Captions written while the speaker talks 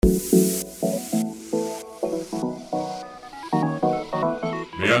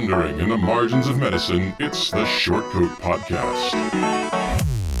Meandering in the margins of medicine, it's the Shortcoat Podcast.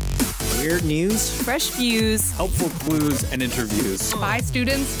 Weird news, fresh views, helpful clues, and interviews. By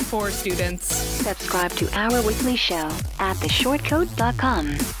students, for students. Subscribe to our weekly show at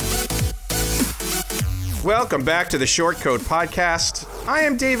theshortcoat.com. Welcome back to the Shortcoat Podcast. I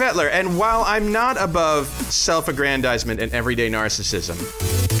am Dave Etler, and while I'm not above self-aggrandizement and everyday narcissism,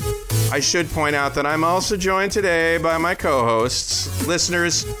 I should point out that I'm also joined today by my co-hosts.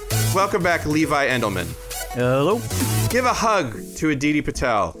 Listeners, welcome back Levi Endelman. Hello. Give a hug to Aditi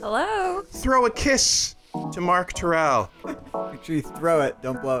Patel. Hello. Throw a kiss to Marc Toral. Make sure you throw it,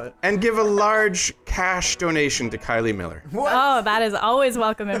 don't blow it. And give a large cash donation to Kylie Miller. What? Oh, that is always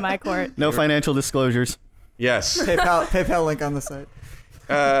welcome in my court. No financial disclosures. Yes. PayPal link on the site.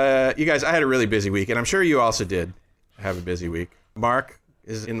 You guys, I had a really busy week, and I'm sure you also did have a busy week. Mark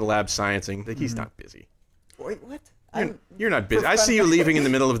is in the lab sciencing. He's not busy. Wait, what? You're not busy. I see you leaving in the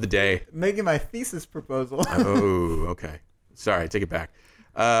middle of the day. Making my thesis proposal. Oh, okay. Sorry, take it back.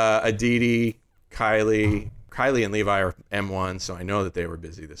 Aditi, Kylie and Levi are M1, so I know that they were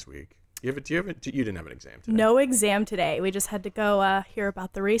busy this week. You didn't have an exam today. No exam today. We just had to go hear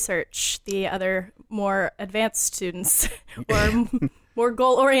about the research. The other more advanced students or more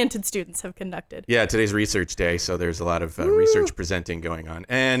goal-oriented students have conducted. Yeah, today's research day, so there's a lot of research presenting going on.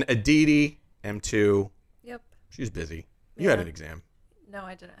 And Aditi, M2. Yep. She's busy. You had an exam. No,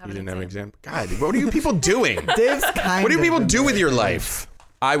 I didn't have You an didn't have an exam? exam. God, what are you people doing? Dave's kind What do of people do with your busy. life?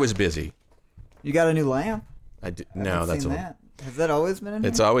 I was busy. You got a new lamp? No, that's seen old. that. Has that always been in here?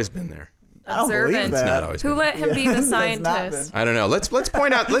 It's always been there. I don't believe Observant. that. It's not always Who been let him be the That's not scientist? I don't know. Let's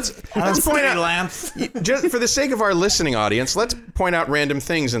point out. Let's point out lamps. just for the sake of our listening audience. Let's point out random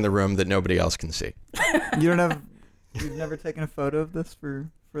things in the room that nobody else can see. You've never taken a photo of this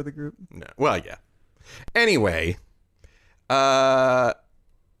for the group? No. Well, yeah. Anyway, aside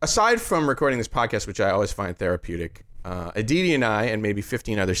from recording this podcast, which I always find therapeutic, Aditi and I, and maybe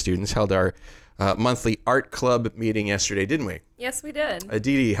 15 other students, held our monthly art club meeting yesterday, didn't we? Yes, we did.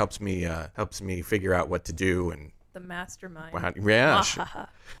 Aditi helps me figure out what to do and The mastermind. yeah.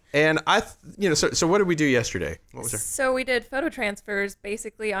 And so what did we do yesterday? What was So we did photo transfers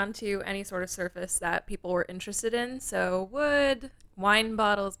basically onto any sort of surface that people were interested in. So wood, wine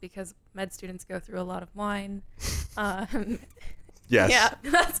bottles, because med students go through a lot of wine. Yes. Yeah,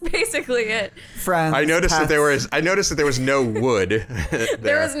 that's basically it. Friends. I noticed that there pets. was no wood.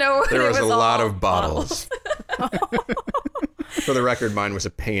 There was no wood. There It was a was lot all of bottles. For the record, mine was a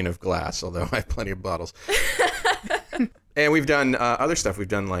pane of glass, although I have plenty of bottles. And we've done other stuff. We've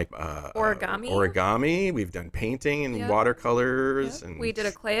done like origami. We've done painting and watercolors. Yep. And We did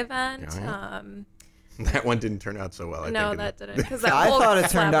a clay event. Yeah. That one didn't turn out so well. No, that didn't. Because I thought it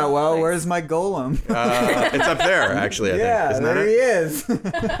turned out well. Where's my golem? It's up there, actually. I think. Isn't there that he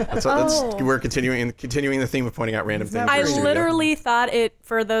it? is. We're continuing the theme of pointing out random things. I in the studio. literally thought it,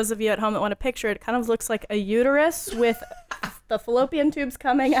 for those of you at home that want to picture it, kind of looks like a uterus with the fallopian tubes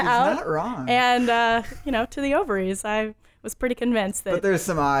coming out. Not wrong. And, to the ovaries. I was pretty convinced that But there's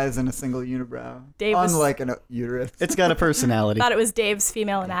some eyes and a single unibrow. Dave was- Unlike a uterus. It's got a personality. thought it was Dave's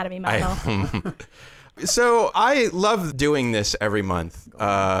female anatomy model. So I love doing this every month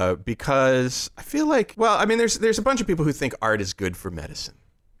because I feel like, there's a bunch of people who think art is good for medicine.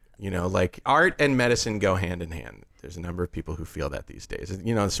 Like art and medicine go hand in hand. There's a number of people who feel that these days.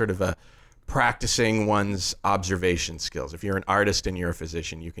 Sort of practicing one's observation skills. If you're an artist and you're a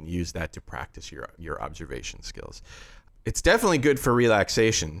physician, you can use that to practice your observation skills. It's definitely good for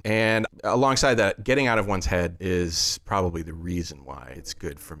relaxation. And alongside that, getting out of one's head is probably the reason why it's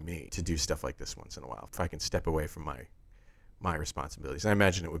good for me to do stuff like this once in a while. If I can step away from my responsibilities. And I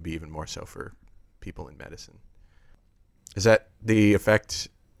imagine it would be even more so for people in medicine. Is that the effect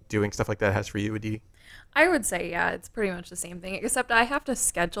doing stuff like that has for you, Aditi? I would say, yeah, it's pretty much the same thing, except I have to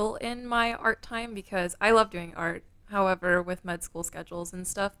schedule in my art time because I love doing art. However, with med school schedules and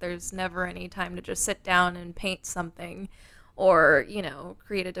stuff, there's never any time to just sit down and paint something or,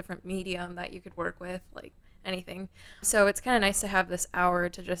 create a different medium that you could work with, like anything. So it's kind of nice to have this hour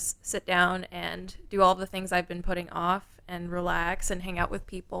to just sit down and do all the things I've been putting off and relax and hang out with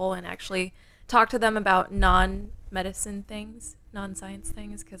people and actually talk to them about non-medicine things, non-science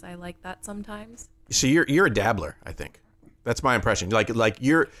things, because I like that sometimes. So you're a dabbler, I think. That's my impression. Like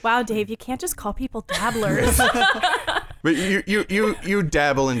you're. Wow, Dave, you can't just call people dabblers. But you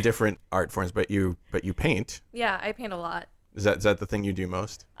dabble in different art forms, but you paint. Yeah, I paint a lot. Is that the thing you do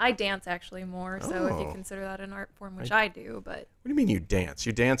most? I dance actually more, so if you Oh. consider that an art form, which I do, but What do you mean you dance?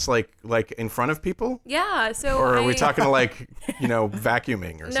 You dance like in front of people? yeah. So Or are we talking like,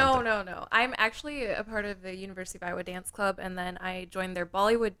 vacuuming or something? No. I'm actually a part of the University of Iowa Dance Club, and then I joined their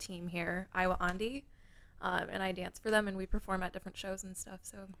Bollywood team here, Iowa Andi, and I dance for them, and we perform at different shows and stuff.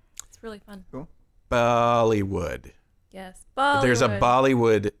 So it's really fun. Cool. Bollywood. Yes, Bollywood. There's a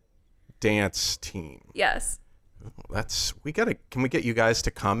Bollywood dance team. Yes. Can we get you guys to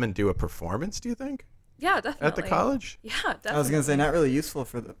come and do a performance, do you think? Yeah, definitely. At the college? Yeah, definitely. I was gonna say not really useful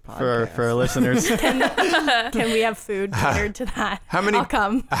for the podcast. For our listeners. Can we have food catered to that? How many? I'll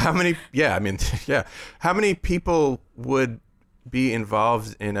come. How many? Yeah, I mean, yeah. How many people would be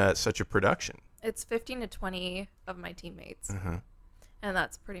involved in such a production? It's 15 to 20 of my teammates, Uh-huh. and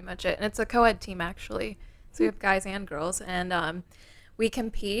that's pretty much it. And it's a co-ed team, actually. So we have guys and girls, and we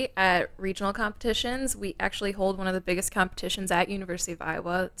compete at regional competitions. We actually hold one of the biggest competitions at University of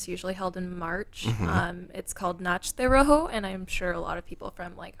Iowa. It's usually held in March. It's called Nach de Rojo, and I'm sure a lot of people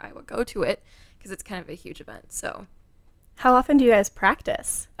from Iowa go to it because it's kind of a huge event. So, How often do you guys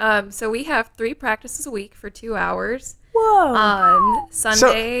practice? so we have 3 practices a week for 2 hours. Whoa. On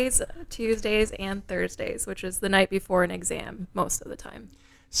Sundays, Tuesdays, and Thursdays, which is the night before an exam most of the time.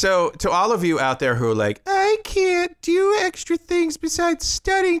 So, to all of you out there who are like, I can't do extra things besides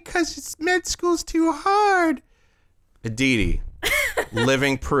studying because med school's too hard. Aditi,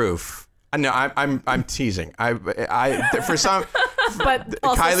 living proof. No, I'm teasing. For some, but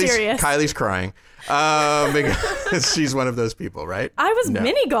also serious. Kylie's crying because she's one of those people, right? I was No.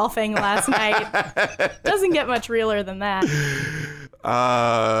 mini golfing last night. Doesn't get much realer than that.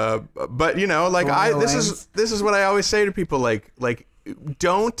 But this is what I always say to people, like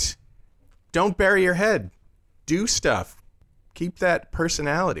don't bury your head. Do stuff. Keep that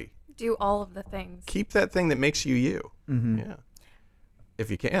personality. Do all of the things. Keep that thing that makes you you. Mm-hmm. Yeah. If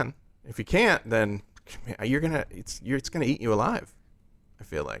you can. If you can't, then it's gonna eat you alive. I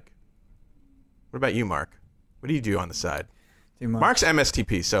feel like. What about you, Mark? What do you do on the side? Too much. Mark's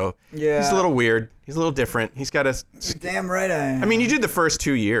MSTP, so Yeah. he's a little weird. He's a little different. He's got a. You're damn right I am. I mean, you did the first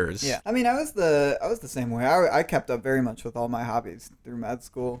 2 years. Yeah. I mean, I was the same way. I kept up very much with all my hobbies through med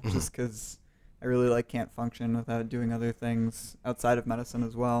school, Mm-hmm. just because I really can't function without doing other things outside of medicine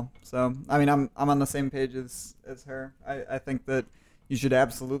as well. So I mean, I'm on the same page as her. I think that you should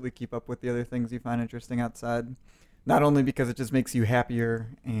absolutely keep up with the other things you find interesting outside. Not only because it just makes you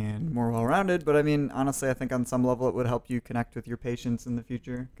happier and more well-rounded, but I mean, honestly, I think on some level it would help you connect with your patients in the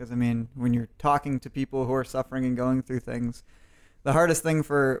future. Because I mean, when you're talking to people who are suffering and going through things, the hardest thing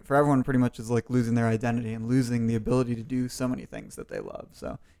for everyone pretty much is losing their identity and losing the ability to do so many things that they love.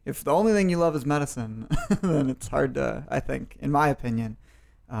 So if the only thing you love is medicine, then it's hard to, I think, in my opinion,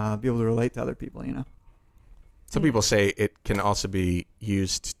 be able to relate to other people, Some people say it can also be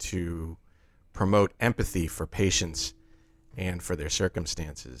used to promote empathy for patients and for their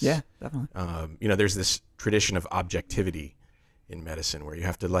circumstances. Yeah, definitely. There's this tradition of objectivity in medicine where you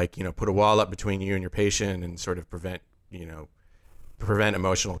have to put a wall up between you and your patient and sort of prevent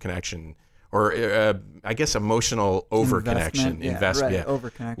emotional connection or I guess emotional overconnection,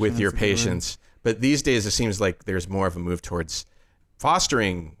 overconnection with your is the word. patients. But these days it seems like there's more of a move towards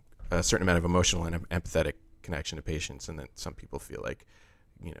fostering a certain amount of emotional and empathetic connection to patients, and that some people feel like,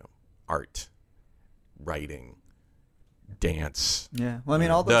 art, writing, dance, Yeah. Well, I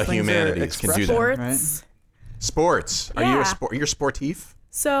mean, all those the things humanities are can do that. expression, Sports. right? sports. Are you Yeah. a sport? You're sportif?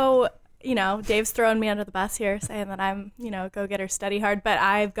 So, Dave's throwing me under the bus here saying that I'm, go get her study hard, but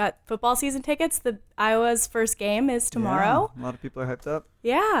I've got football season tickets. The Iowa's first game is tomorrow. Yeah, a lot of people are hyped up.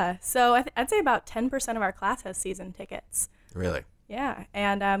 Yeah. So I'd say about 10% of our class has season tickets. Really? Yeah.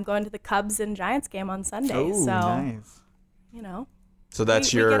 And I'm going to the Cubs and Giants game on Sunday. Oh, so, nice. So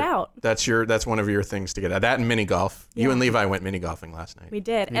that's we get out. That's one of your things to get out. That and mini golf. You Yeah. and Levi went mini golfing last night. We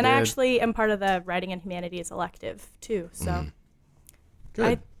did. We and I did. actually am part of the writing and humanities elective too. So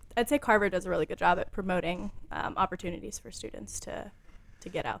Good. I'd say Carver does a really good job at promoting opportunities for students to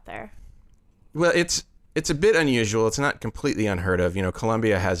get out there. Well, it's a bit unusual. It's not completely unheard of.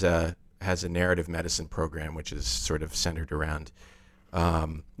 Columbia has a narrative medicine program which is sort of centered around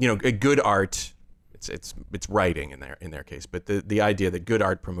a good art. It's writing in their case, but the idea that good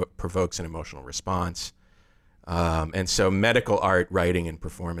art provokes an emotional response, and so medical art, writing, and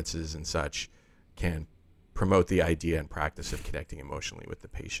performances and such can promote the idea and practice of connecting emotionally with the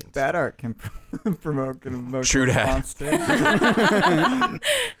patient. Bad art can promote an emotional True that. response too.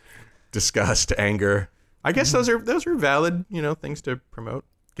 Disgust, anger. I guess those are valid, things to promote.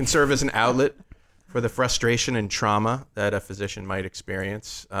 Can serve as an outlet for the frustration and trauma that a physician might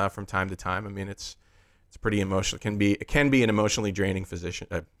experience from time to time. I mean, it's It's pretty emotional. It can be an emotionally draining physician.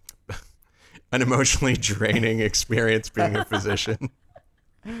 An emotionally draining experience being a physician.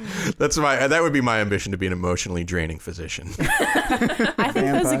 That would be my ambition, to be an emotionally draining physician. I think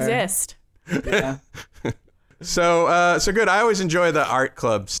those exist. Yeah. So good. I always enjoy the art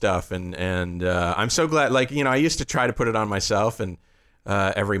club stuff, and I'm so glad. Like, I used to try to put it on myself and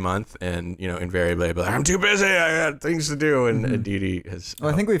every month, and invariably I'd be like, I'm too busy. I got things to do. And Aditi has.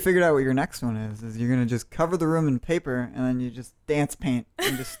 Well, I think we figured out what your next one is. You're gonna just cover the room in paper, and then you just dance paint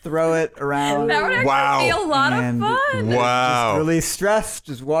and just throw it around. That would actually be a lot of fun. Wow. Just release stress.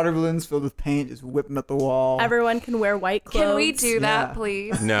 Just water balloons filled with paint. Just whip them at the wall. Everyone can wear white clothes. Can we do that, Yeah.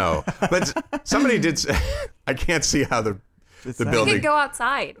 please? No, but somebody did. I can't see how the Just the saying. We building. could go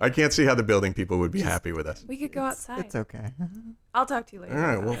outside. I can't see how the building people would be happy with us. We could go outside. It's okay. I'll talk to you later.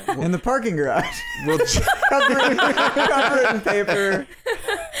 All right. Well, In the parking garage. we'll cover it in paper.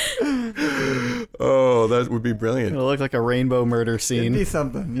 oh, that would be brilliant. It'll look like a rainbow murder It'd scene. be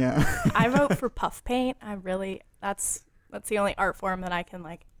something, yeah. I vote for puff paint. That's the only art form that I can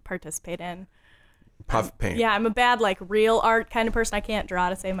participate in. Puff paint. Yeah, I'm a bad real art kind of person. I can't draw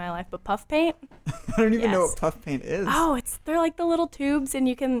to save my life, but puff paint. I don't even know Yes. what puff paint is. Oh, they're like the little tubes, and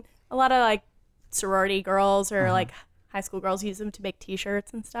a lot of sorority girls or high school girls use them to make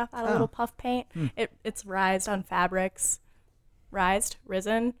T-shirts and stuff out of little puff paint. It's raised on fabrics.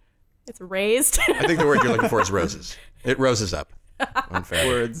 Risen. It's raised. I think the word you're looking for is roses. It roses up. Unfair.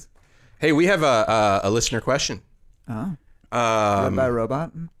 Words. Hey, we have a listener question. Oh. Read by a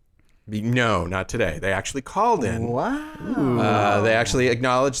robot? No, not today. They actually called in. Wow. They actually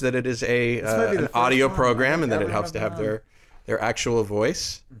acknowledged that it is might be the an first audio one. program and that it Never helps to have have their actual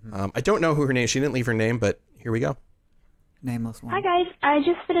voice. I don't know who her name. She didn't leave her name, but here we go. Nameless one. Hi guys, I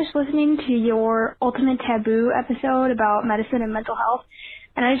just finished listening to your Ultimate Taboo episode about medicine and mental health,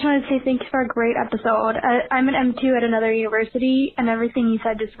 and I just wanted to say thanks for a great episode. I'm an M2 at another university, and everything you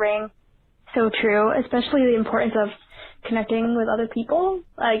said just rang so true, especially the importance of connecting with other people.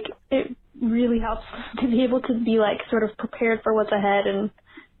 It really helps to be able to be sort of prepared for what's ahead and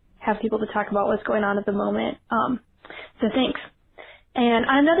have people to talk about what's going on at the moment. So thanks. And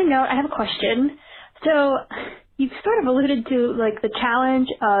on another note, I have a question. So you've sort of alluded to the challenge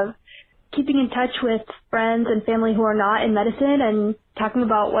of keeping in touch with friends and family who are not in medicine and talking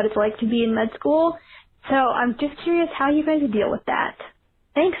about what it's like to be in med school. So I'm just curious how you guys deal with that.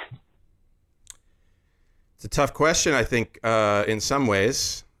 Thanks. It's a tough question, I think, in some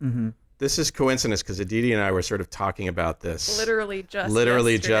ways. Mm-hmm. This is coincidence because Aditi and I were sort of talking about this. Literally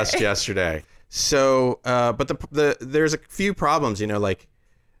just yesterday. So, but there's a few problems,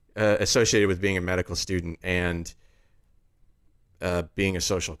 associated with being a medical student and being a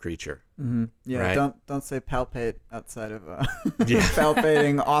social creature. Mm-hmm. Yeah, right? don't say palpate outside of Yeah.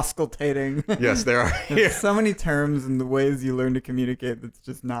 palpating, auscultating. Yes, there are There's so many terms and the ways you learn to communicate that's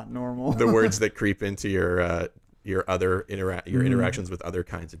just not normal. the words that creep into your other interactions with other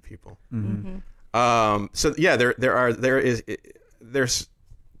kinds of people. Mm-hmm. So yeah, there's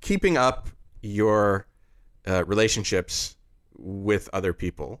keeping up your relationships with other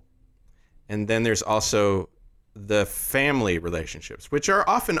people, and then there's also the family relationships, which are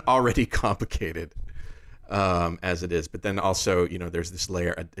often already complicated as it is. But then also, there's this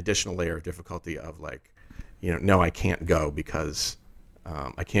additional layer of difficulty of no, I can't go because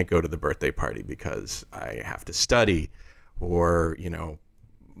I can't go to the birthday party because I have to study, or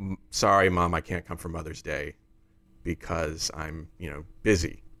sorry, Mom, I can't come for Mother's Day because I'm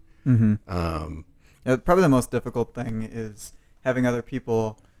busy. Mm-hmm. Yeah, probably the most difficult thing is having other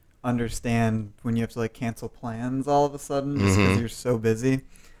people understand when you have to cancel plans all of a sudden just because you're so busy.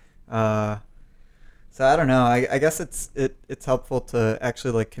 So I don't know. I guess it's helpful to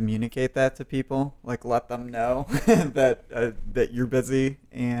actually communicate that to people, let them know that you're busy,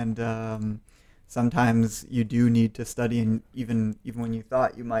 and sometimes you do need to study, and even when you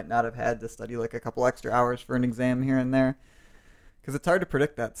thought you might not have had to study a couple extra hours for an exam here and there, because it's hard to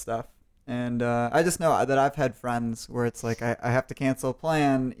predict that stuff. And I just know that I've had friends where it's I have to cancel a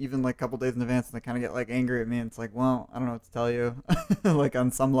plan even a couple days in advance, and they kind of get angry at me, and it's well, I don't know what to tell you.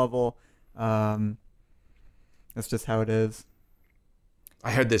 On some level, that's just how it is.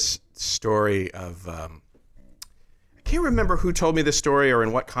 I heard this story of I can't remember who told me this story or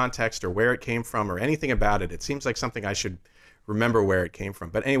in what context or where it came from or anything about it. It seems like something I should remember where it came from.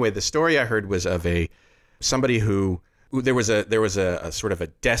 But anyway, the story I heard was of somebody who there was a sort of a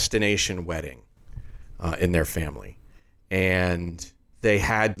destination wedding in their family, and they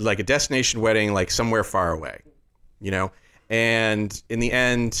had a destination wedding somewhere far away, and in the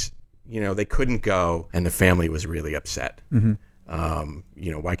end, they couldn't go, and the family was really upset. Mm-hmm.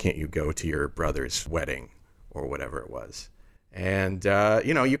 Why can't you go to your brother's wedding or whatever it was? And,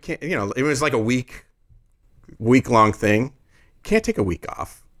 you can't, it was like a week-long thing. Can't take a week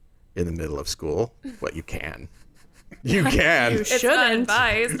off in the middle of school. Well, you can. You can. You It's not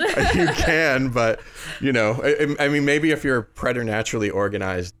advised. You can, but, I mean, maybe if you're preternaturally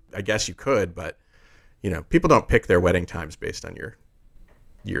organized, I guess you could, but, people don't pick their wedding times based on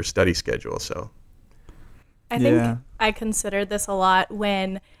your study schedule, so. I think I considered this a lot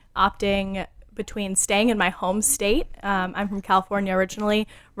when opting between staying in my home state, I'm from California originally,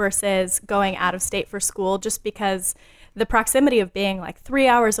 versus going out of state for school, just because the proximity of being like 3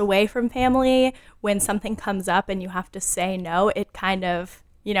 hours away from family, when something comes up and you have to say no, it kind of,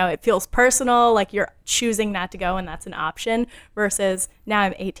 it feels personal, like you're choosing not to go and that's an option, versus now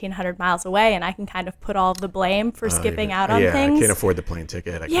I'm 1,800 miles away and I can kind of put all the blame for skipping out on things. I can't afford the plane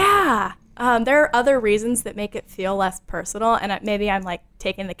ticket. There are other reasons that make it feel less personal, and maybe I'm like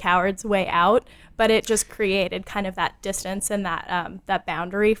taking the coward's way out, but it just created kind of that distance and that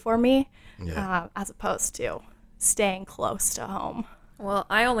boundary for me, as opposed to staying close to home. Well,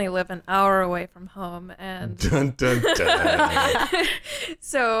 I only live an hour away from home, and Dun, dun, dun.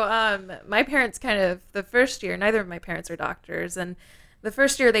 so my parents the first year, neither of my parents are doctors, and the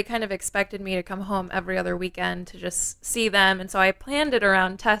first year they kind of expected me to come home every other weekend to just see them, and so I planned it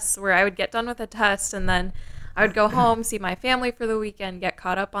around tests where I would get done with a test, and then I would go home, see my family for the weekend, get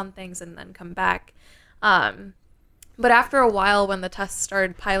caught up on things, and then come back. But after a while, when the tests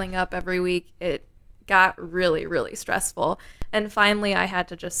started piling up every week, it got really, really stressful. And finally, I had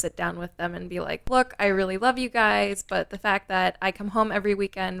to just sit down with them and be like, look, I really love you guys, but the fact that I come home every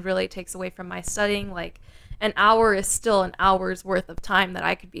weekend really takes away from my studying. Like, an hour is still an hour's worth of time that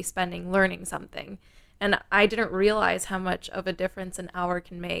I could be spending learning something. And I didn't realize how much of a difference an hour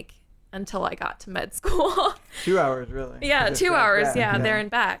can make until I got to med school. 2 hours, really. Yeah, 2 hours. Yeah, there and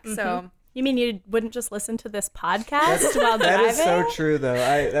back. Mm-hmm. So You mean you wouldn't just listen to this podcast while driving? That is so true, though.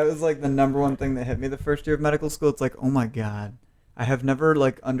 That was like the number one thing that hit me the first year of medical school. It's like, oh my God, I have never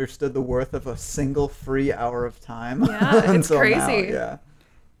like understood the worth of a single free hour of time. Yeah, it's crazy. Now. Yeah.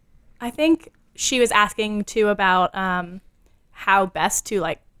 I think she was asking too about how best to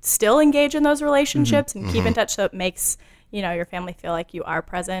like still engage in those relationships and keep in touch, so it makes your family feel like you are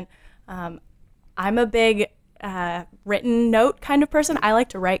present. I'm a big written note kind of person. I like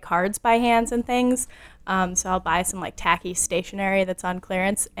to write cards by hands and things, so I'll buy some like tacky stationery that's on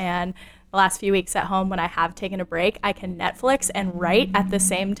clearance, and the last few weeks at home when I have taken a break, I can Netflix and write at the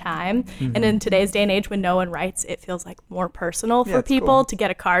same time. And in today's day and age when no one writes, it feels like more personal for people to get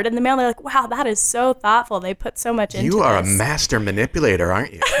a card in the mail. They're like, wow, that is so thoughtful. They put so much into this. You are a master manipulator,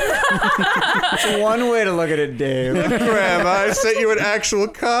 aren't you? It's one way to look at it, Dave. Grandma, I sent you an actual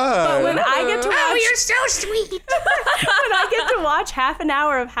card. But when I get to watch, Oh, you're so sweet. when I get to watch half an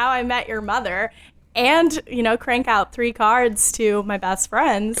hour of How I Met Your Mother and, crank out 3 cards to my best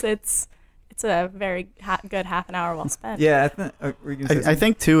friends, it's a very good half an hour well spent. Yeah, I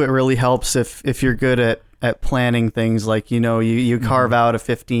think too it really helps if you're good at planning things, like you carve out a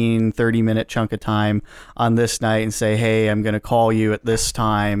 15-30 minute chunk of time on this night and say, hey, I'm going to call you at this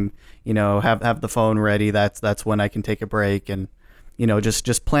time, have the phone ready, that's when I can take a break, and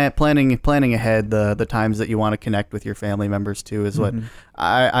just planning ahead the times that you want to connect with your family members too is what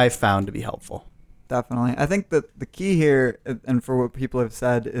I've found to be helpful. Definitely. I think that the key here, and for what people have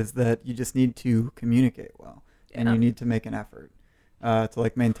said, is that you just need to communicate well, and you need to make an effort to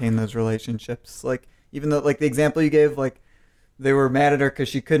like maintain those relationships. Like, even though like the example you gave, like they were mad at her because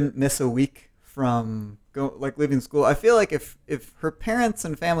she couldn't miss a week from leaving school. I feel like if her parents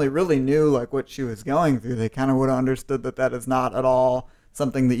and family really knew like what she was going through, they kind of would have understood that is not at all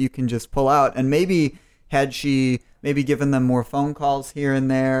something that you can just pull out. And maybe had she given them more phone calls here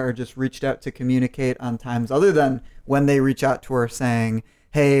and there, or just reached out to communicate on times other than when they reach out to her saying,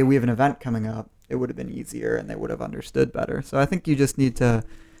 hey, we have an event coming up, it would have been easier and they would have understood better. So I think you just need to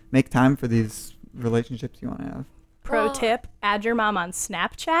make time for these relationships you want to have. Pro tip, add your mom on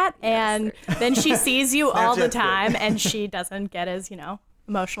Snapchat, and then she sees you all the time and she doesn't get as,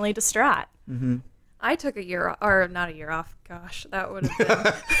 emotionally distraught. Mm-hmm. I took a year, or not a year off. Gosh, that would have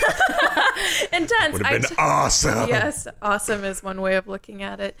been intense. Would have been awesome. Yes, awesome is one way of looking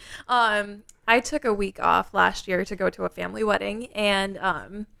at it. I took a week off last year to go to a family wedding, and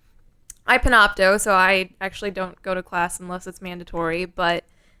I Panopto, so I actually don't go to class unless it's mandatory, but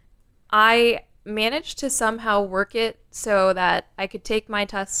I managed to somehow work it so that I could take my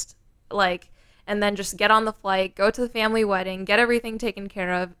test, and then just get on the flight, go to the family wedding, get everything taken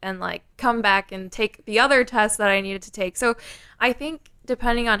care of, and come back and take the other tests that I needed to take. So I think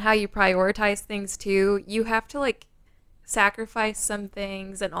depending on how you prioritize things too, you have to sacrifice some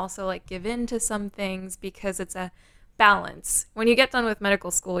things and also like give in to some things, because it's a balance. When you get done with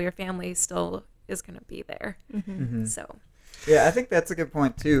medical school, your family still is going to be there. So Yeah, I think that's a good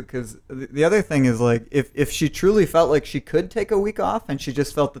point too, because the other thing is like if she truly felt like she could take a week off and she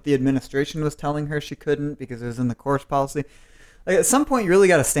just felt that the administration was telling her she couldn't because it was in the course policy, like at some point you really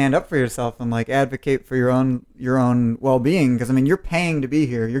got to stand up for yourself and like advocate for your own well-being, because I mean you're paying to be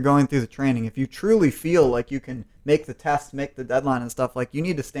here, you're going through the training. If you truly feel like you can make the test, make the deadline and stuff, like you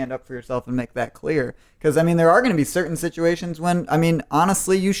need to stand up for yourself and make that clear, because I mean there are going to be certain situations when I mean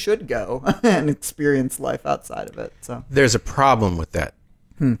honestly you should go and experience life outside of it. So There's a problem with that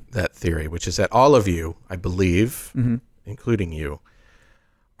theory, which is that all of you, I believe, including you,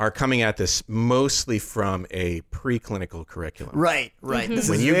 are coming at this mostly from a preclinical curriculum. Right. This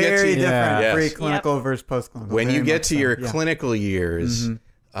When is you get to- very different, Yes. preclinical versus postclinical. When you very get much to so, your yeah. clinical years,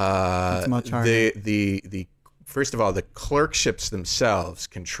 It's much harder. the first of all, the clerkships themselves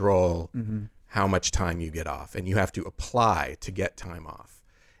control how much time you get off, and you have to apply to get time off.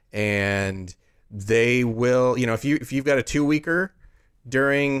 And they will, if you've got a 2-weeker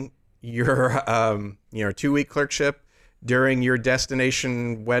during your 2-week clerkship during your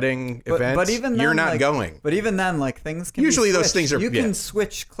destination wedding event, but even then, you're not like, going. But even then, like things can Usually be those switched. things are- you yeah. can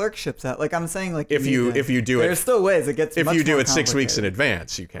switch clerkships out. Like I'm saying, like If you do it- there's still ways it gets. If much you do more it 6 weeks in complicated.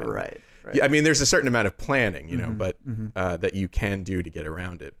 advance, you can. Right. Yeah, I mean, there's a certain amount of planning, but that you can do to get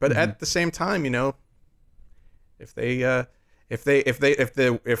around it. But at the same time, if the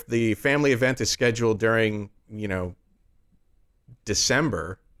family event is scheduled during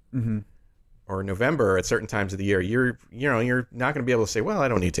December or November at certain times of the year, you're not going to be able to say, well, I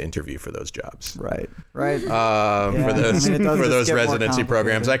don't need to interview for those jobs. Right. For those I mean, it does for just those get more residency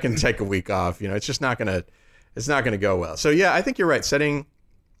programs, I complicated. can take a week off. It's just not gonna go well. So yeah, I think you're right.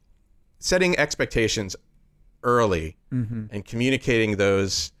 Setting expectations early and communicating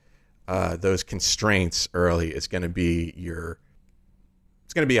those constraints early is going to be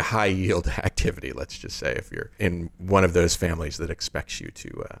it's going to be a high yield activity. Let's just say if you're in one of those families that expects you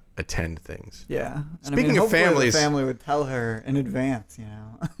to attend things. Yeah. And Speaking of hopefully families- the family would tell her in advance,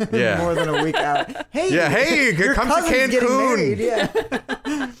 Yeah. more than a week out. Hey, your come to cousin's getting Cancun. married,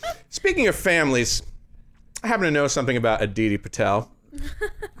 Yeah. Speaking of families, I happen to know something about Aditi Patel.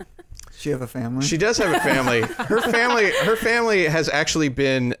 She have a family. She does have a family. Her family has actually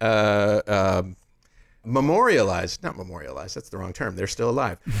been memorialized. Not memorialized. That's the wrong term. They're still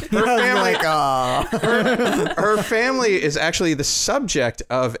alive. Her family. Her family is actually the subject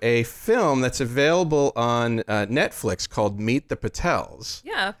of a film that's available on Netflix called Meet the Patels.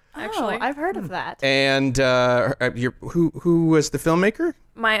 yeah, actually, I've heard of that. And who was the filmmaker?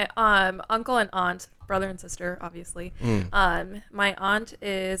 my uncle and aunt, brother and sister, obviously. My aunt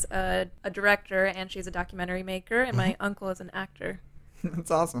is a director and she's a documentary maker, and my uncle is an actor.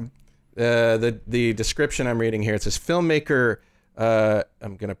 That's awesome. The description I'm reading here, it says filmmaker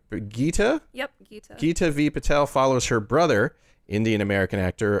Geeta. Yep, Geeta. Geeta V. Patel follows her brother, Indian-American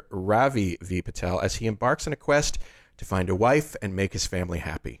actor Ravi V. Patel, as he embarks on a quest to find a wife and make his family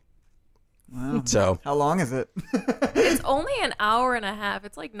happy. Wow. So, How long is it? It's only an hour and a half.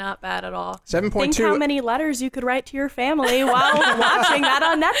 It's like not bad at all. 7.2. Think how many letters you could write to your family while watching that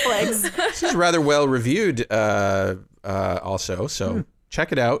on Netflix. This is rather well reviewed also, so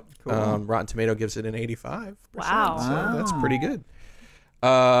check it out. Cool. Rotten Tomato gives it an 85%. Wow. So that's pretty good.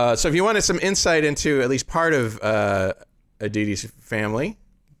 So if you wanted some insight into at least part of Aditi's family,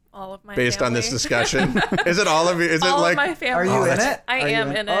 All of my based on this family. discussion, is it all of you? Is it All like of my family. Are you in it? I Are you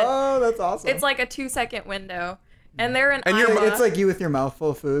am in it. Oh, that's awesome. It's like a 2-second window. And they're in And you're- Iowa. It's like you with your mouth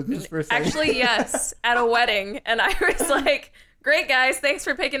full of food just for a second. Actually, yes, at a wedding. And I was like, great, guys. Thanks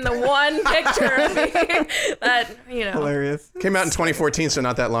for picking the one picture of me that, Hilarious. came out in 2014, so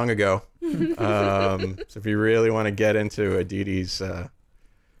not that long ago. So if you really want to get into Aditi's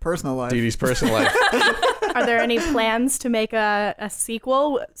Personal life. personal life, Are there any plans to make a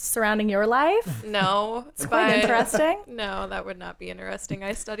sequel surrounding your life? No. It's quite interesting. No, that would not be interesting.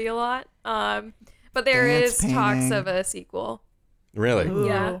 I study a lot. But there Dance, is talks painting. of a sequel. really, Ooh,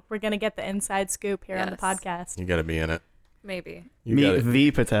 Yeah. We're going to get the inside scoop here on the Yes. podcast. you got to be in it. Maybe. You Meet gotta-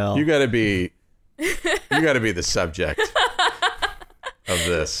 V. Patel. You got to be. You got to be the subject of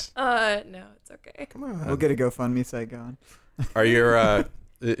this. No, it's okay. Come on. We'll get a GoFundMe site going. Are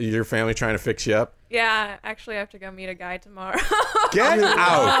your family trying to fix you up? Yeah, actually, I have to go meet a guy tomorrow. Get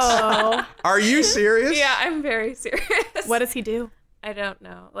out! Oh, Are you serious? Yeah, I'm very serious. what does he do? I don't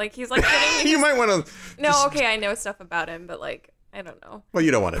know. Like, he's like getting. You might want to. No, okay, I know stuff about him, but like, I don't know. Well,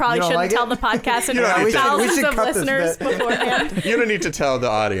 you don't want to. Probably You don't shouldn't like tell it? the podcast in You don't front need of to- we thousands should of cut this listeners bit. beforehand. You don't need to tell the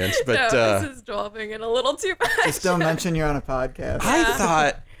audience, but No, this is delving in a little too much. Just don't mention you're on a podcast. I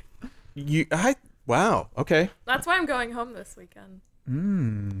thought wow, okay. That's why I'm going home this weekend.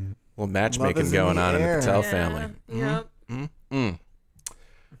 Well, Love matchmaking is in going the on in the air. Patel Yeah. family. Yep.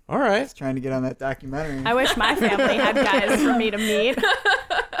 All right. Just trying to get on that documentary. I wish my family had guys for me to meet.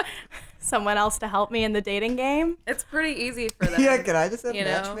 Someone else to help me in the dating game. It's pretty easy for them. Yeah, can I just have You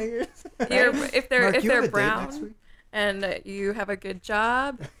know? matchmakers? If they're Mark, if you they're have a date next brown week? and you have a good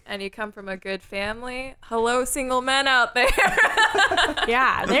job and you come from a good family, hello single men out there.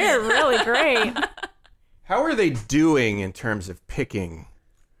 Yeah, they're really great. How are they doing in terms of picking?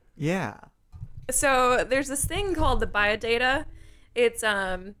 Yeah. So there's this thing called the biodata. It's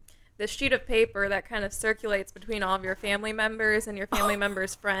this sheet of paper that kind of circulates between all of your family members and your family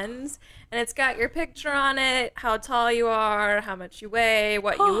members' friends. And it's got your picture on it, how tall you are, how much you weigh,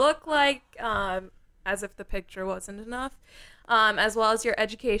 what you look like, as if the picture wasn't enough, as well as your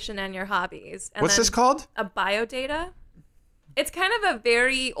education and your hobbies. And What's then this called? A biodata. It's kind of a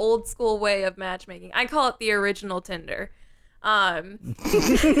very old school way of matchmaking. I call it the original Tinder.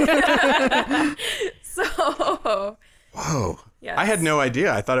 So Whoa. yes. I had no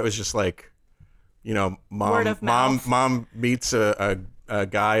idea. I thought it was just like, Word of mouth. mom meets a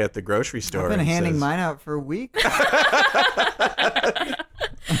guy at the grocery store. I've been and handing says, mine out for a week.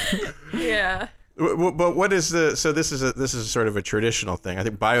 Yeah. But what is so this is sort of a traditional thing. I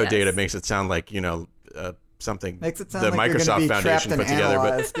think biodata Yes. makes it sound like, something Makes it sound the like Microsoft you're gonna be Foundation trapped put and together. But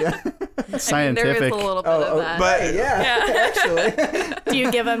analyzed. Yeah. There is Scientific. a little bit of that. But yeah, actually. Do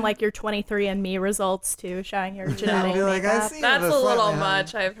you give them like your 23andMe results too, showing your genetic I'll be like, I makeup? see That's the a little slightly high-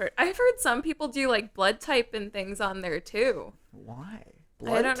 much. I've heard some people do like blood type and things on there too. Why?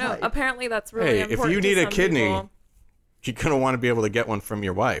 I don't know. Type. Apparently that's really hey, important. if you to need a some kidney, people. you're gonna want to be able to get one from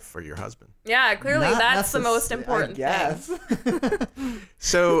your wife or your husband. Yeah, clearly Not that's the most necess- important I thing. guess.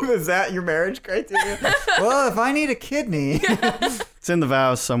 So Is that your marriage criteria? Well, if I need a kidney, It's in the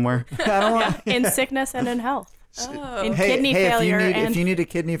vows somewhere. I don't want. In sickness and in health. Oh. In Hey, kidney hey, failure if you and need a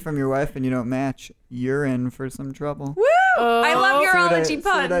kidney from your wife and you don't match, you're in for some trouble. Woo! I love See what urology see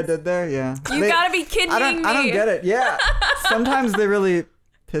what I puns. did there? Yeah. You gotta be kidding I don't me. get it. Yeah. Sometimes they really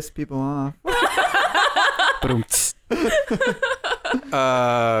piss people off. Ba-dum-ts.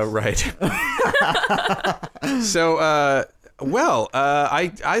 right. So I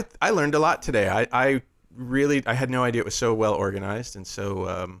learned a lot today. I had no idea it was so well organized, and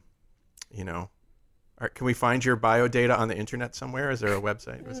so can we find your bio data on the internet somewhere? Is there a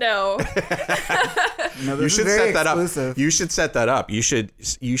website? No. No, You this should is very set that exclusive. up. You should set that up. You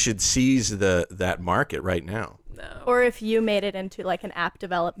should seize that market right now. No. or if you made it into like an app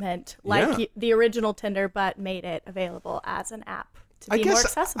development, like Yeah. the original Tinder, but made it available as an app to be more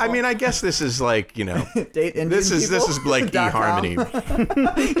accessible. I guess this is like, Date Indian this is like people.com.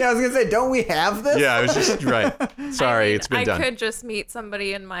 eHarmony. Yeah, I was gonna say, don't we have this? Yeah, I was just right. Sorry, it's been I done. could just meet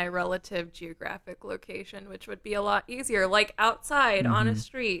somebody in my relative geographic location, which would be a lot easier, like outside on a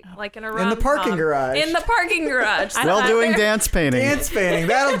street, like in a In the parking rom-com. garage. In the parking garage. While doing dance painting. Dance painting.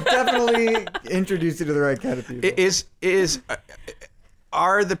 That'll definitely introduce you to the right kind of people.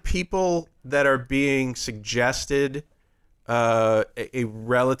 Are the people that are being suggested a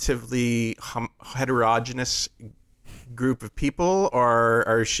relatively heterogeneous group of people,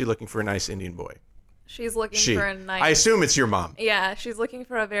 or is she looking for a nice Indian boy? She's looking for a nice. I assume it's your mom. Yeah, she's looking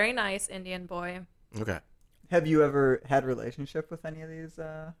for a very nice Indian boy. Okay. Have you ever had a relationship with any of these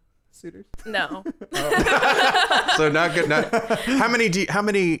suitors? No. So not good.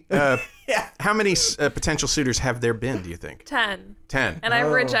 How many potential suitors have there been? Do you think 10. 10? And I've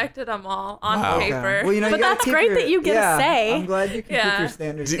Oh. rejected them all on Wow. Okay. paper. Well, you know, But you gotta that's keep great your- that you get a yeah, say. I'm glad you can keep Yeah. your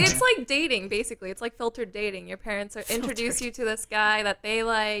standards. It's high. like dating, basically. It's like filtered dating. Your parents introduce you to this guy that they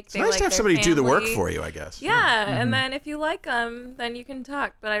like. It's nice to have somebody do the work for you, I guess. Yeah, and then if you like them, then you can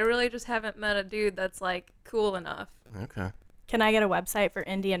talk. But I really just haven't met a dude that's like cool enough. Okay. Can I get a website for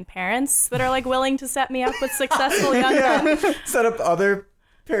Indian parents that are like willing to set me up with successful young men? Set up other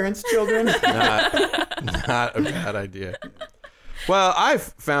parents' children. Not a bad idea. Well, I've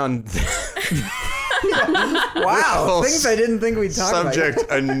found Wow, things I didn't think we'd talk subject.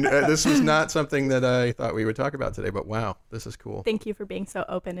 about. This was not something that I thought we would talk about today, but wow, this is cool. Thank you for being so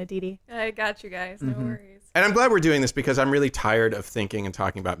open, Aditi. I got you guys. No worries. And I'm glad we're doing this because I'm really tired of thinking and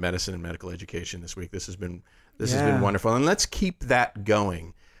talking about medicine and medical education this week. This has been wonderful, and let's keep that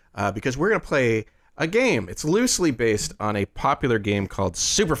going because we're going to play a game. It's loosely based on a popular game called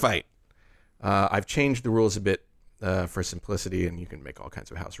Superfight. I've changed the rules a bit for simplicity, and you can make all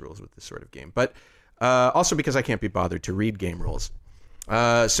kinds of house rules with this sort of game. But also because I can't be bothered to read game rules.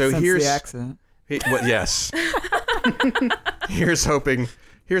 So Since here's the accident. yes. Here's hoping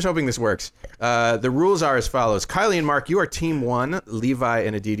this works. The rules are as follows. Kylie and Mark, you are team 1. Levi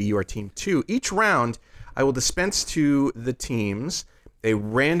and Aditi, you are team 2. Each round, I will dispense to the teams a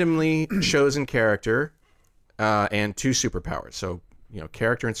randomly chosen character and 2 superpowers. So,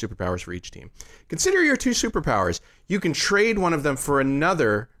 character and superpowers for each team. Consider your 2 superpowers. You can trade one of them for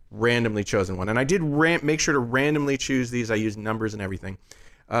another randomly chosen one. And I did make sure to randomly choose these. I used numbers and everything.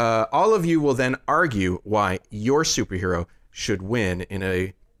 All of you will then argue why your superhero should win in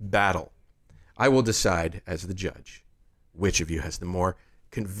a battle. I will decide as the judge which of you has the more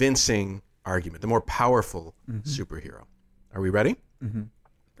convincing argument, the more powerful superhero. Are we ready? Mm-hmm.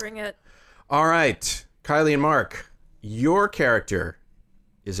 Bring it. All right. Kylie and Mark, your character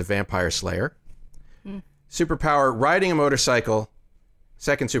is a vampire slayer. Superpower, riding a motorcycle.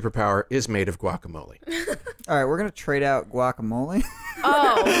 Second superpower is made of guacamole. All right, we're gonna trade out guacamole.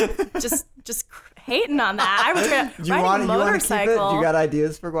 Oh, just hating on that. I was gonna Do you riding want a to keep it? motorcycle. Do you got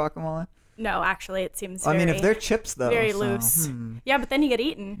ideas for guacamole? No, actually, it seems. I Very, mean, if they're chips though, very so, loose. Yeah, but then you get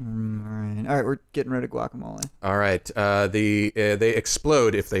eaten. All right, we're getting rid of guacamole. All right. They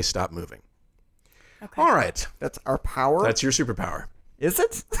explode if they stop moving. Okay. All right. That's our power. That's your superpower. Is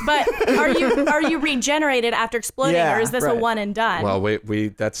it? But are you regenerated after exploding, Yeah, or is this a right. one and done? Well,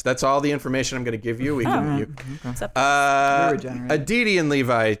 that's all the information I'm going to give you. We can. We're regenerated. Aditi and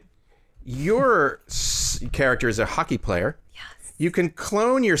Levi, your character is a hockey player. Yes. You can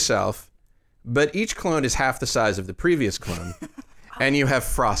clone yourself, but each clone is half the size of the previous clone, and you have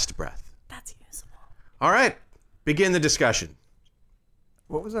frost breath. That's useful. All right, begin the discussion.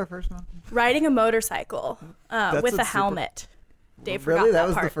 What was our first one? Riding a motorcycle with a a super- helmet. Dave Really? forgot That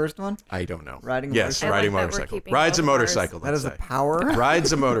was part. the first one? I don't know. Riding a yes, motorcycle? riding I like that we're motorcycle. keeping Rides a both of ours. motorcycle. That is a let's say. power?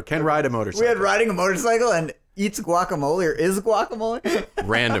 Rides a motor. Can ride a motorcycle. We had riding a motorcycle and eats guacamole or is guacamole?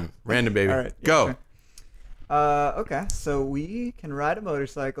 Random, baby. All right, Go. sure. Okay, so we can ride a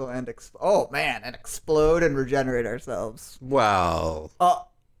motorcycle and explode and regenerate ourselves. Well,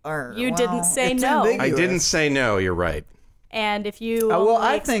 You didn't say it's no. ambiguous. I didn't say no. You're right. And if you Well, only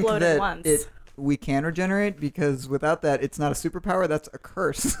I think exploded that once, we can regenerate because without that, it's not a superpower. That's a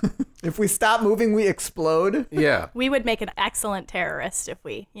curse. If we stop moving, we explode. Yeah. we would make an excellent terrorist if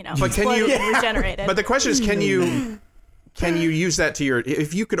we, But can you- exploded and regenerated. But the question is, can you use that to your?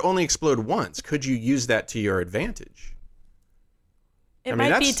 If you could only explode once, could you use that to your advantage? It I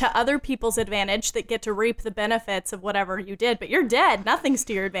mean, might be that's- to other people's advantage that get to reap the benefits of whatever you did, but you're dead. Nothing's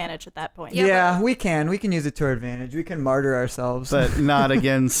to your advantage at that point. Yeah, we can. We can use it to our advantage. We can martyr ourselves. But not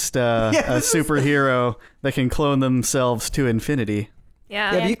against a superhero that can clone themselves to infinity.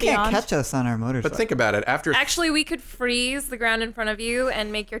 Yeah. yeah, but you can't beyond. catch us on our motorcycle. But think about it. After Actually, we could freeze the ground in front of you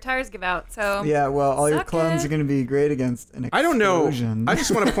and make your tires give out. So Yeah, well, all your Suck clones it. are going to be great against an explosion. I don't know. I just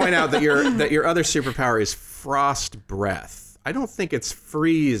want to point out that your other superpower is frost breath. I don't think it's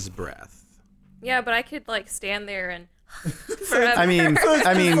freeze breath. yeah, but I could stand there and. I mean,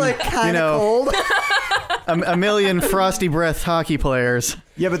 like kind of cold. a million frosty breath hockey players.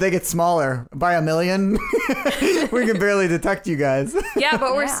 Yeah, but they get smaller by a million. We can barely detect you guys. Yeah,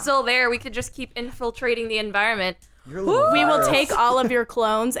 but we're Yeah. still there. We could just keep infiltrating the environment. We will take all of your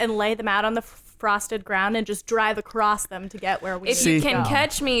clones and lay them out on the frosted ground and just drive across them to get where we If need you to can go.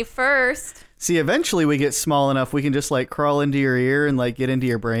 catch me first. See, eventually we get small enough we can just crawl into your ear and get into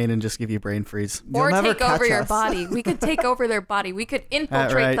your brain and just give you brain freeze. You'll Or never take over catch your us. body. We could take over their body. We could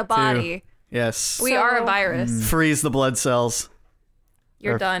infiltrate right, the too. body. Yes. We are a virus. Freeze the blood cells.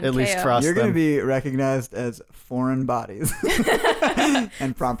 You're Or done. At least KO. frost You're going to them. be recognized as foreign bodies.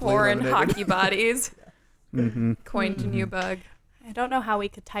 And promptly Foreign eliminated. hockey bodies. Coined a new bug. I don't know how we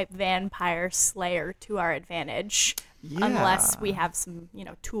could type vampire slayer to our advantage Yeah. unless we have some,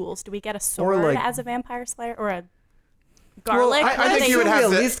 tools. Do we get a sword like- as a vampire slayer or a garlic? I What do think they you would use? have at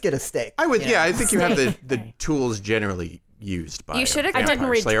the- least get a steak. I would. Yeah, I think you have the Right. tools generally used by You a should've- vampire I didn't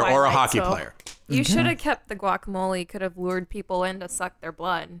read slayer or a Twilight, hockey so- player. You should have kept the guacamole. Could have lured people in to suck their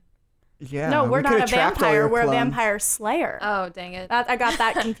blood. Yeah, No, we we're not could've a trapped all vampire. your We're a clones. vampire slayer. Oh, dang it. I got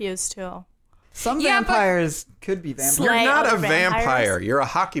that confused too. Some Yeah, but- vampires could be vampires. Slay You're not other a vampire. vampires? You're a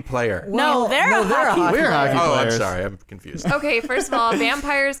hocky player. No, they're a hockey We're player. hockey Oh, I'm players. sorry. I'm confused. Okay, first of all,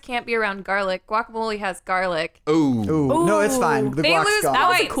 vampires can't be around garlic. Guacamole has garlic. Ooh. Ooh, no, it's fine. The They guac's lose gone. That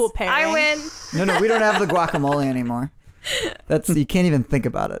was a points. cool pairing. I win. No, we don't have the guacamole anymore. You can't even think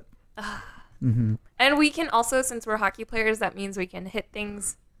about it. And we can also, since we're hockey players, that means we can hit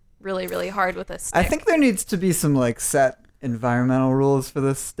things really, really hard with a stick. I think there needs to be some set environmental rules for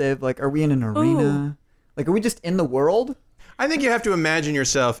this, Dave. Are we in an arena? Like, are we just in the world? I think you have to imagine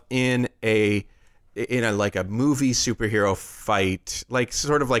yourself in a like a movie superhero fight, like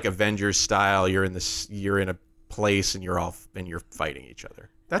sort of like Avengers style. You're in a place and you're fighting each other.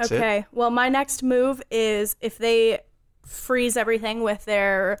 That's it. Okay. Well, my next move is if they freeze everything with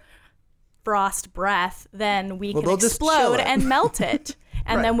their frost breath, then we can explode and melt it.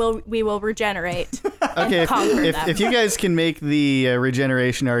 And then we will regenerate. Okay, if you guys can make the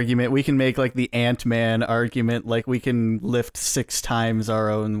regeneration argument, we can make like the Ant-Man argument, like we can lift 6 times our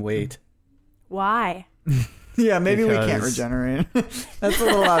own weight. Why? Yeah, maybe we can't regenerate. That's a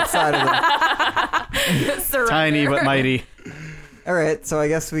little outside of it. Tiny but mighty. All right, so I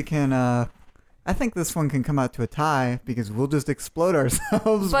guess we can... I think this one can come out to a tie because we'll just explode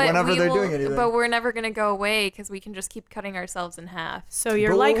ourselves whenever they're doing anything. But we're never going to go away because we can just keep cutting ourselves in half. So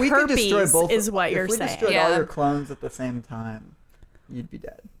you're like herpes is what you're saying. If we destroyed all your clones at the same time, you'd be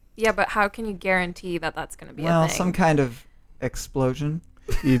dead. Yeah, but how can you guarantee that that's going to be a thing? Well, some kind of explosion.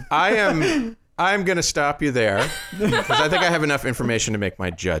 I'm going to stop you there because I think I have enough information to make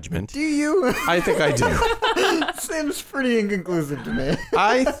my judgment. Do you? I think I do. Seems pretty inconclusive to me.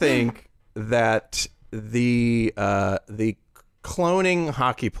 I think that the cloning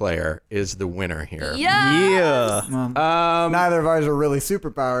hockey player is the winner here. Yeah. Well, neither of ours are really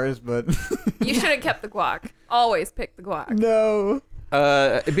superpowers, but you should have kept the guac. Always pick the guac. No.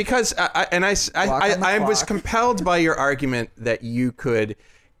 Because I was compelled by your argument that you could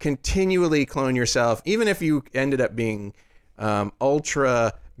continually clone yourself, even if you ended up being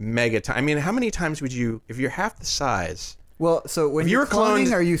ultra mega. I mean, how many times would you, if you're half the size? Well, so when you're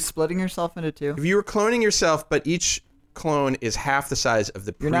cloning, are you splitting yourself into 2? If you were cloning yourself, but each clone is half the size of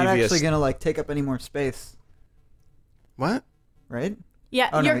the previous... You're not actually going to like take up any more space. What? Right?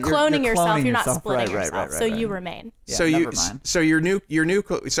 Yeah, you're cloning yourself. You're not splitting yourself. So you remain. Yeah, so your new.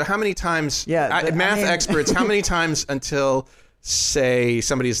 So how many times? Yeah, math experts. How many times until say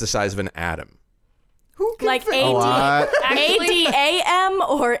somebody is the size of an atom? Like ADAM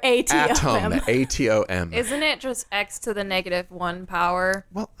or ATOM? Atom. ATOM. Isn't it just x to the -1 power?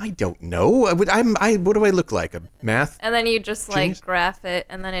 Well, I don't know. What do I look like? A math? And then you just like genius? graph it,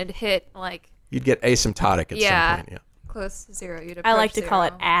 and then it'd hit like. You'd get asymptotic at some point. Yeah. Close to 0. You'd I like to zero. call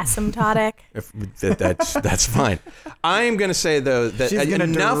it asymptotic. That's fine. I'm going to say though that she's going to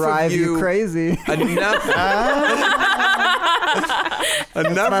drive you crazy. Enough.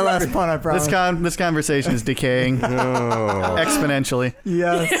 My last pun, I promise. This conversation is decaying exponentially.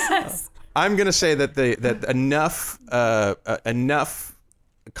 Yes. I'm going to say that that enough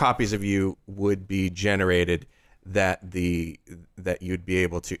copies of you would be generated that you'd be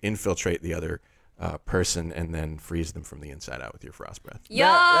able to infiltrate the other person and then freeze them from the inside out with your frost breath.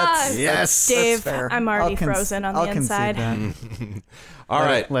 Yes. Dave, that's fair. I'm already frozen on the inside. All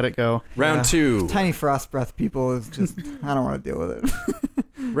right. Let it go. Round 2. Tiny frost breath people is just, I don't want to deal with it.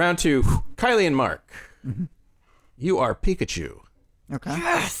 Round 2. Kylie and Mark. Mm-hmm. You are Pikachu. Okay.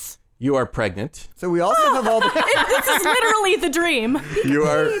 Yes. You are pregnant. So we also have all the... This is literally the dream. You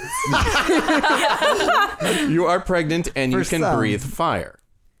are pregnant and you can breathe fire.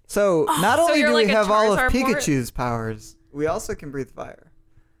 So not only do we have all of Charizard Pikachu's powers, we also can breathe fire.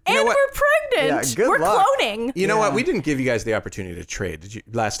 And we're pregnant. Yeah, good we're luck. cloning. You know what? We didn't give you guys the opportunity to trade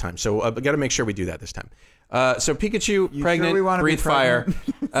last time, so we got to make sure we do that this time. So Pikachu, pregnant, sure we wanna be breathe fire.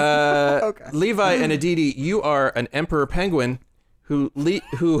 Okay. Levi and Aditi, you are an emperor penguin who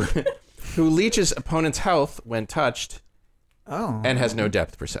leeches opponent's health when touched. Oh. And has no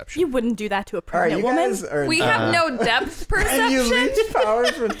depth perception. You wouldn't do that to a All right, pregnant you woman. guys are... We have no depth perception. And you leech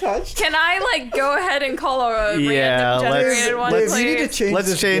powers when touched? Can I like go ahead and call a Yeah, random generated one, Dave, please? you need to change Let's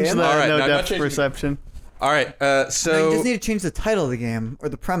this change game. the All right, no no, depth not changing- perception. All right, No, so you just need to change the title of the game or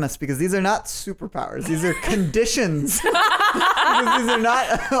the premise because these are not superpowers. These are conditions. Because these are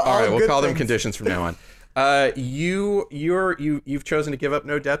not all all right, we'll good call them things. conditions from now on. You've chosen to give up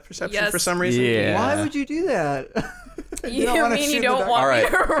no depth perception Yes. for some reason. Yeah. Why would you do that? You don't wanna mean shoot you the don't dog. want All me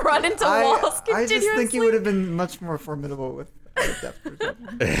right. to run into walls I continuously? just think you would have been much more formidable with depth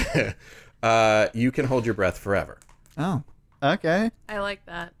perception. You can hold your breath forever. Oh. Okay. I like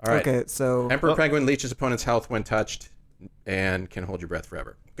that. All right. Okay, so... Emperor Penguin leeches opponent's health when touched and can hold your breath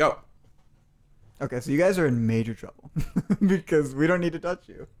forever. Go. Okay, so you guys are in major trouble because we don't need to touch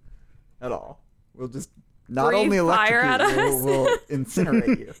you at all. We'll just not Breathe only fire electrocute at you, us. we'll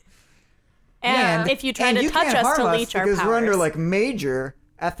incinerate you. And if you try and to you touch can't us harm to us leech our because powers. we're under like major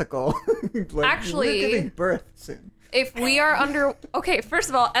ethical. Like, Actually- we're giving birth soon. If we are under... Okay, first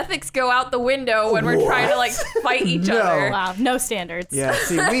of all, ethics go out the window when we're trying to like fight each No. other. Wow, no standards. Yeah,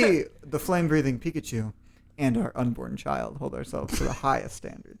 see, we, the flame-breathing Pikachu, and our unborn child hold ourselves to the highest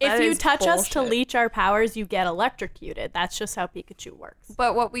standards. If That you is touch us to bullshit. leech our powers, you get electrocuted. That's just how Pikachu works.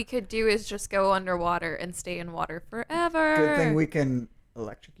 But what we could do is just go underwater and stay in water forever. Good thing we can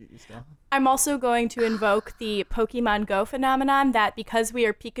electrocute you still. I'm also going to invoke the Pokemon Go phenomenon that because we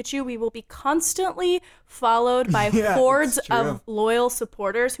are Pikachu, we will be constantly followed by Yeah, hordes it's true. of loyal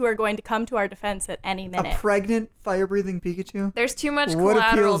supporters who are going to come to our defense at any A minute. pregnant, fire-breathing Pikachu? There's too much What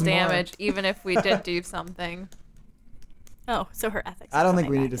collateral appeals more? damage, even if we did do something. Oh, so her ethics. I are don't think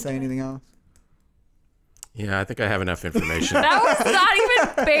coming we need to back say into it. anything else. Yeah, I think I have enough information. That was not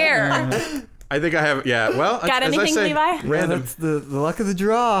even fair. I think I have. Yeah. Well, Got as I anything, say, Levi? Yeah, Random. that's the luck of the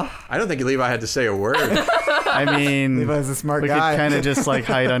draw. I don't think Levi had to say a word. I mean, Levi's a smart we guy. could kind of just like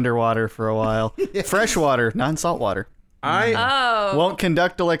hide underwater for a while. Fresh water, not salt water. I Oh. Won't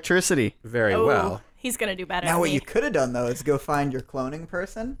conduct electricity. very Oh, well. he's gonna do better. Now, than what me. you could have done, though, is go find your cloning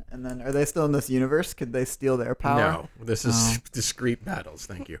person, and then are they still in this universe? Could they steal their power? No, this is discrete battles.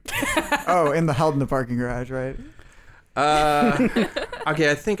 Thank you. Oh, held in the parking garage, right?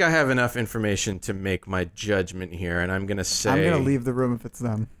 Okay, I think I have enough information to make my judgment here, and I'm gonna say. I'm going to leave the room if it's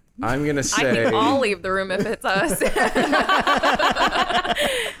them. I'm gonna I say. think I'll leave the room if it's us.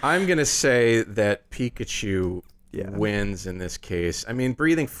 I'm gonna say that Pikachu Yeah. wins in this case. I mean,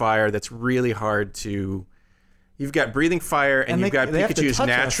 breathing fire. That's really hard to. You've got breathing fire, and And you've got they have to Pikachu's touch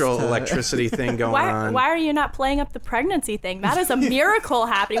us natural to- electricity thing going on. Why are you not playing up the pregnancy thing? That is a miracle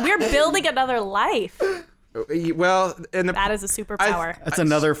happening. We're building another life. Well, and the, That is a superpower. That's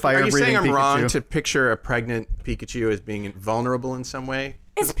another Are fire you breathing saying I'm Pikachu. wrong to picture a pregnant Pikachu as being vulnerable in some way?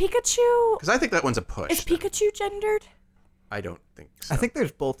 Is Pikachu Because I think that one's a push. is Pikachu gendered? I don't think so. I think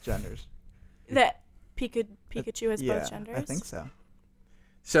there's both genders. That Pikachu has Yeah, both genders? I think so.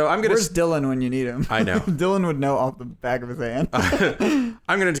 So I'm gonna. Where's Dylan when you need him? I know. Dylan would know off the back of his hand.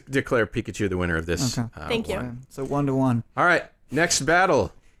 I'm gonna declare Pikachu the winner of this. Okay. Thank you. one. So 1-1, All right, next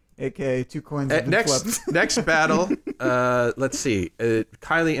battle. aka 2 coins have been Next flipped. next battle. Let's see.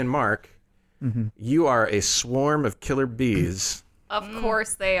 Kylie and Mark, you are a swarm of killer bees. Of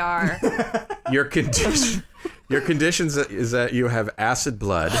course they are. Your condition. Your conditions is that you have acid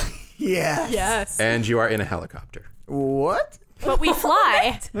blood Yeah. Yes. and you are in a helicopter. What? But we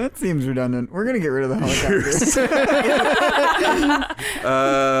fly. That seems redundant. We're gonna get rid of the helicopter.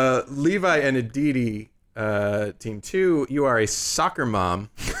 Levi and Aditi, team 2, you are a soccer mom.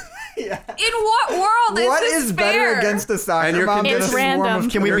 In what world is What this is fair? better against a And soccer your mom than a It's swarm random.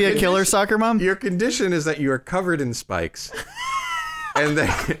 of Can we be a killer soccer mom? Your condition is that you are covered in spikes. And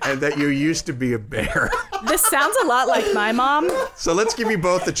that you used to be a bear. This sounds a lot like my mom. So let's give you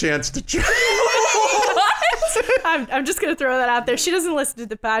both the chance to try. I'm just going to throw that out there. She doesn't listen to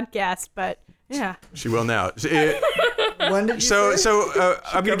the podcast, but yeah. She will now. When did you So say?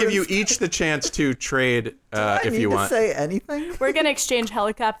 I'm going to give you each the chance to trade I if need you to want. say anything? We're going to exchange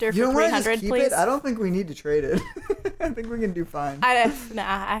helicopter You for don't want to just 300, keep please. it? I don't think we need to trade it. I think we can do fine. I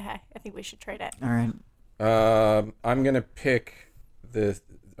think we should trade it. All right. I'm going to pick the.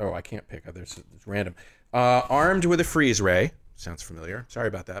 Oh, I can't pick. It's random. Armed with a freeze ray. Sounds familiar. Sorry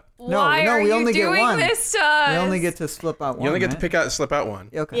about that. Why no, are we you only get doing one. this to us? We only get to slip out one. You only get to right? slip out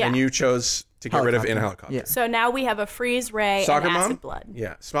one. Okay. Yeah. And you chose to get rid of in a helicopter. Yeah. So now we have a freeze ray Soccer and acid mom? blood.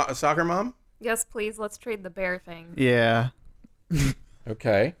 Yeah. Soccer mom? Yes, please. Let's trade the bear thing. Yeah.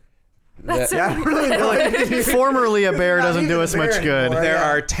 Okay. That's Yeah, I really like Formerly a bear Not doesn't do even us a bear much good. anymore. There Yeah.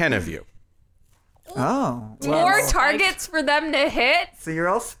 are 10 of you. Oh. More Well, targets for them to hit? so you're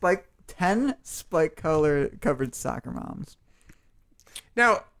all 10 covered soccer moms.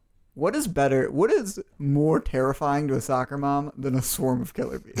 Now, What is better? What is more terrifying to a soccer mom than a swarm of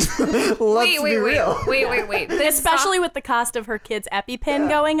killer bees? Let's be real. Wait. This Especially with the cost of her kid's EpiPen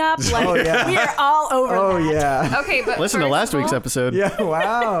going up. Like, Oh, yeah. we are all over Oh that. yeah. Okay, but Listen to first last of week's all- episode. Yeah.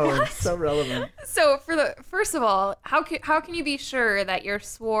 Wow. So relevant. So first of all, how can you be sure that your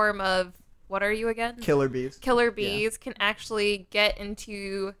swarm of what are you again? Killer bees. Killer bees can actually get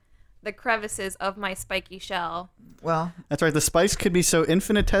into the crevices of my spiky shell? Well, That's right. The spikes could be so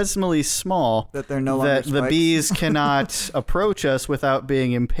infinitesimally small that they're no longer that the spikes. bees cannot approach us without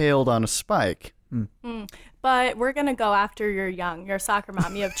being impaled on a spike. But we're going to go after your soccer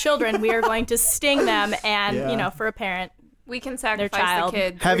mom. You have children. We are going to sting them. And, Yeah. for a parent, We can sacrifice child. the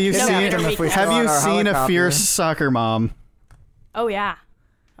kids. Have you No, seen? after we Have fly you our seen a helicopter. fierce soccer mom? oh, yeah.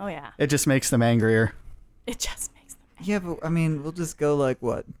 It just makes them angrier. It just makes them. Yeah, but I mean, we'll just go like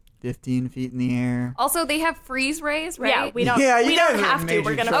what? 15 feet in the air. Also, they have freeze rays, right? Yeah, we don't. Yeah, we you don't guys are have to. major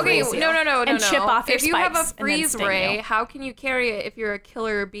We're gonna trouble. Okay, freeze you no, and chip off your If you have a spikes and then freeze sting ray, you. how can you carry it if you're a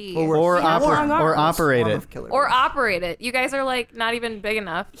killer bee? Well, we're Or swarm. operate Swarm it. of killer Or bees. operate it. You guys are like not even big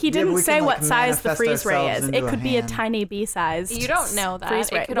enough. He Yeah, but didn't we say can, what like, size the manifest freeze ray ourselves is. It into a could be a hand. tiny bee size. You don't know that.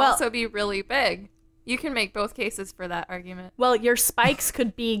 Freeze ray. It could Well- also be really big. You can make both cases for that argument. Well, your spikes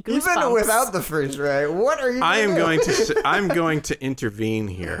could be goosebumps. Even without the freeze ray, what are you? I am do? I'm going to intervene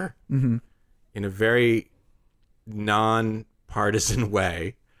here in a very non-partisan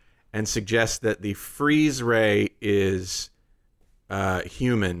way and suggest that the freeze ray is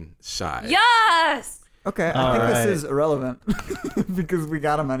human size. Yes! Okay, I All think right. this is irrelevant because we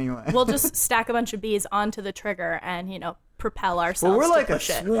got him anyway. We'll just stack a bunch of bees onto the trigger and propel ourselves Well, we're to like a push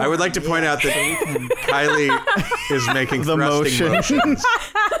it. swarm. I would like to point out that Kylie is making The thrusting motion. motions.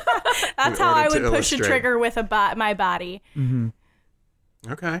 That's in how I order would to push a illustrate. trigger with my body.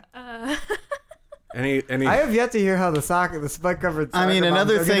 Okay. Any I have yet to hear how the spike covered. I mean,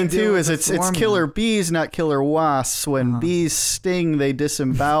 another thing too is it's killer bees, not killer wasps. When bees sting, they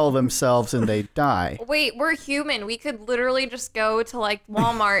disembowel themselves and they die. Wait, we're human. We could literally just go to like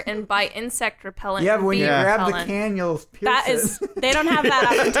Walmart and buy insect repellent. Yeah, and but when bee you grab the repellent. can, you'll pierce That it. is, they don't have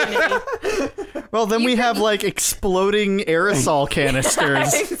that opportunity. Well, then we have like exploding aerosol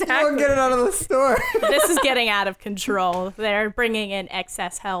canisters. We'll get it out of the store. This is getting out of control. They're bringing in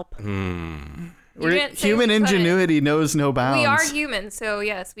excess help. You didn't say Human we couldn't. ingenuity knows no bounds. We are human, so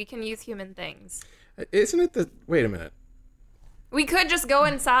yes, we can use human things. Isn't it the... Wait a minute. We could just go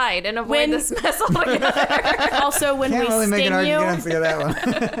inside and avoid When- this mess altogether. Also, when Can't we really make sting an you, argument against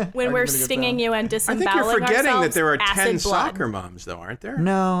that one. when we're Argument against stinging that you and I think disemboweling you're forgetting that ourselves, there are 10 acid blood. soccer moms, though, aren't there? one.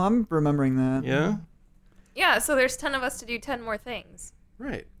 No, I'm remembering that. Yeah? Yeah, so there's 10 of us to do 10 more things.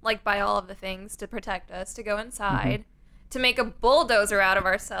 Right. Like buy all of the things to protect us, to go inside, to make a bulldozer out of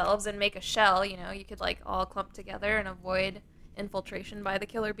ourselves and make a shell. You know, you could like all clump together and avoid infiltration by the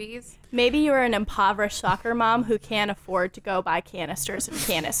killer bees. Maybe you're an impoverished soccer mom who can't afford to go buy canisters and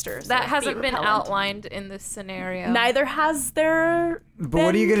canisters. That of hasn't bee been repellent. outlined in this scenario. Neither has there. But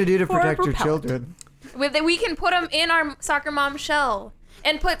what are you going to do to for protect your repellent. children? We can put them in our soccer mom shell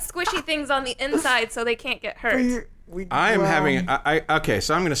and put squishy things on the inside so they can't get hurt. I am having... okay,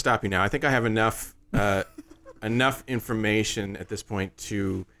 so I'm going to stop you now. I think I have enough enough information at this point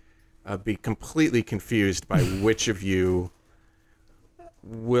to be completely confused by which of you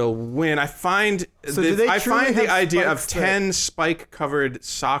will win. I find So do they I truly find the have idea of spikes that- 10 spike-covered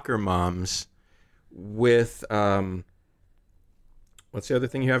soccer moms with what's the other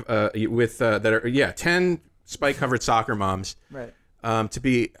thing you have with that are 10 spike-covered soccer moms Right. to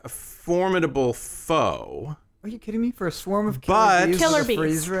be a formidable foe. Are you kidding me? For a swarm of killer But- bees Killer with a bees.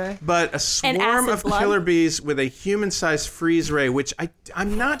 freeze ray? But a swarm acid of blood? killer bees with a human-sized freeze ray, which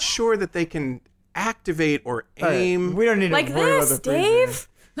I'm not sure that they can activate or All right, aim, we don't need to Like worry this, about the freeze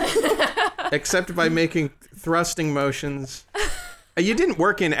Dave? except by making thrusting motions. You didn't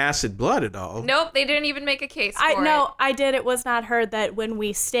work in acid blood at all. Nope, they didn't even make a case for I did. It was not heard that when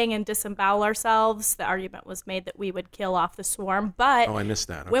we sting and disembowel ourselves, the argument was made that we would kill off the swarm. But Oh, I missed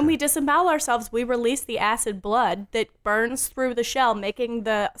that. when Okay. we disembowel ourselves, we release the acid blood that burns through the shell, making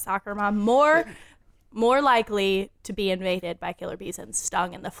the soccer mom more likely to be invaded by killer bees and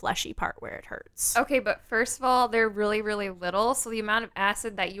stung in the fleshy part where it hurts. Okay, but first of all, they're really, really little, so the amount of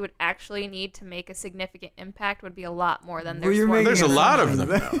acid that you would actually need to make a significant impact would be a lot more than Well, there's you're one. making There's a lot of them,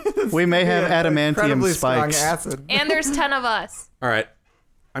 assumptions. though. We may have adamantium Incredibly strong spikes. acid. And there's 10 of us. All right.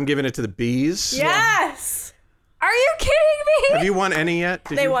 I'm giving it to the bees. Yes! Are you kidding me? Have you won any yet?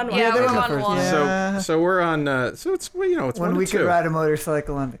 Did They you? won one. Yeah, they we won the won first one. one. Yeah. So we're on. So it's it's When 1 we to 2. could ride a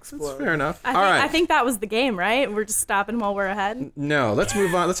motorcycle and explode. That's fair enough. I All right. think that was the game, right? We're just stopping while we're ahead. No, let's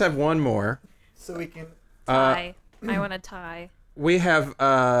move on. Let's have one more. So we can. Tie. I want to tie. We have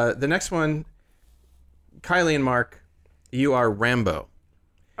the next one. Kylie and Mark, you are Rambo.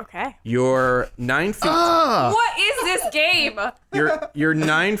 Okay. You're 9 feet. What is this game? You're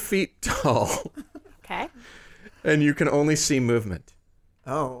 9 feet tall, Okay. and you can only see movement.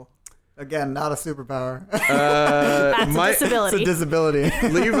 Oh. Again, not a superpower. That's my- a It's a disability.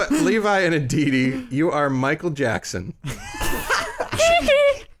 disability. Levi and Aditi, you are Michael Jackson.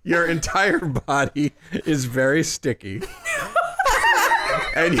 Your entire body is very sticky.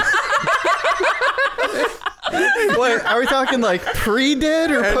 And Wait, are we talking like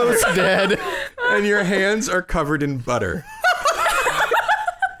pre-dead or post-dead? and your hands are covered in butter.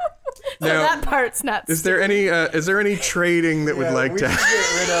 So that part's not. Is there any trading that would Yeah, like we to? should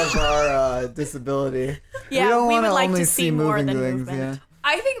get rid of our disability. Yeah, we don't we want would to like only to see see more moving than things. movement.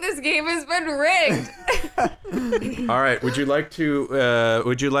 I think this game has been rigged. All right. Would you like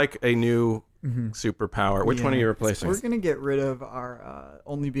a new superpower? Which one are you replacing? We're gonna get rid of our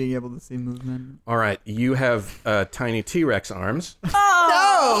only being able to see movement. All right. You have tiny T-Rex arms. Okay,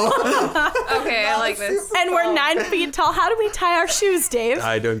 I like this. And we're 9 feet tall. How do we tie our shoes, Dave?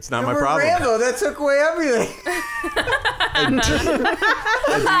 It's not my We're problem. Rambo. That took away everything.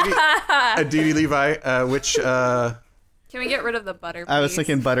 Aditi, Levi, which... Can we get rid of the butter, please? I was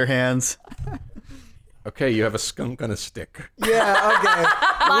thinking butter hands. Okay, you have a skunk on a stick. Yeah.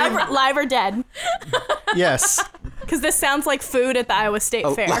 Okay. Live or dead? Yes. Because this sounds like food at the Iowa State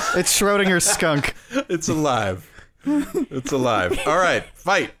Fair. It's Schrodinger's skunk. It's alive. It's alive. All right,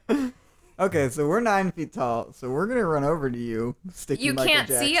 fight. Okay, so we're 9 feet tall, so we're gonna run over to you, sticky You Michael can't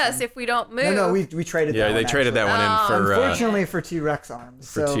see Jackson. us if we don't move. No, we traded that Yeah, one, they traded that actually. one in for Unfortunately for T-Rex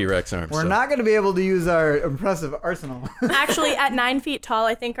arms. for So T-Rex arms. We're so- not going to be able to use our impressive arsenal. Actually, at 9 feet tall,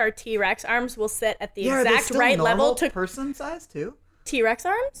 I think our T-Rex arms will sit at the Are they exact still right level normal to person size too. T-Rex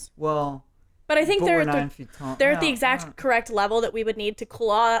arms. Well, But I think but they're we're at 9 the, feet tall. they're at the No, exact no. correct level that we would need to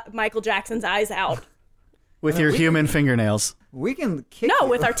claw Michael Jackson's eyes out. With your human fingernails. We can kick No, you.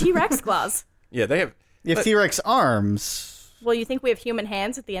 with our T-Rex claws. Yeah, they have. You have T-Rex arms. Well, you think we have human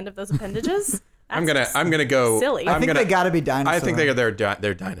hands at the end of those appendages? I'm gonna go. silly. I think they got to be dinosaurs. I think they're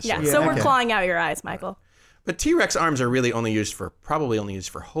dinosaurs. Yeah, so we're okay. clawing out your eyes, Michael. But T-Rex arms are really probably only used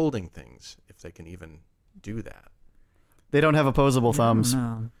for holding things, if they can even do that. They don't have opposable thumbs.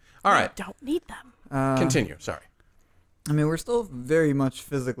 No. All right, Don't need them. continue. Sorry. I mean, we're still very much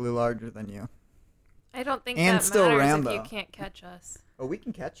physically larger than you. I don't think And that still matters Rambo. if you can't catch us. Oh, we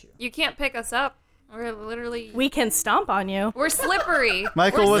can catch you. You can't pick us up. We're literally... We can stomp on you. We're slippery.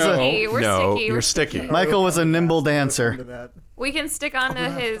 Michael we're was a- sticky. We're no, sticky. you're We're sticky. Michael was a nimble Into dancer. that. We can stick onto we're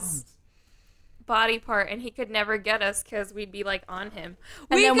not his thumbs. body part, and he could never get us because we'd be like on him.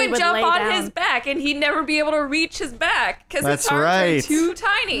 And We then we could would jump lay on down. his back, and he'd never be able to reach his back because his That's arms right. are too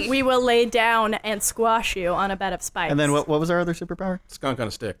tiny. We will lay down and squash you on a bed of spikes. And then what was our other superpower? Skunk on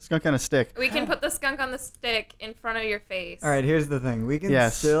a stick. Skunk on a stick. We can put the skunk on the stick in front of your face. All right, here's the thing. We can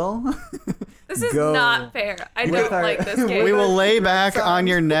Yes. still This is go not fair. I with don't our- like this game. We will lay back T-Rex on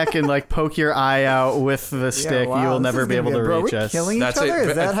your arms. neck and like poke your eye out with the stick. wow, you will this never is be gonna able to bro, reach we're us. killing That's each other? it.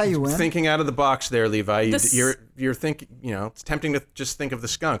 Is that how you win? Thinking out of the box there, Levi. This- You're thinking. It's tempting to just think of the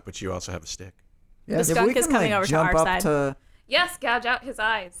skunk, but you also have a stick. Yeah, The if skunk we is can, coming like, over to jump our up side. To, Yes, gouge out his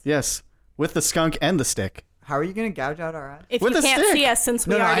eyes. Yes, with the skunk and the stick. how are you going to gouge out our eyes? if with you a can't stick. see us, since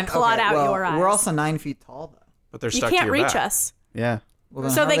we already I- clawed okay, out well, your eyes, We're also 9 feet tall, though. But they're you stuck to can't your reach back. us. Yeah. Well,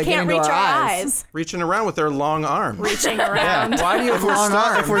 then So how are they can't getting reach to our our eyes. Reaching around with their long arms. Reaching around. Why do you have long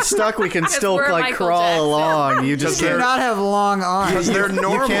arms? If we're stuck, we can still we're like Michael crawl Jackson. along. You You just do not have long arms. Because they're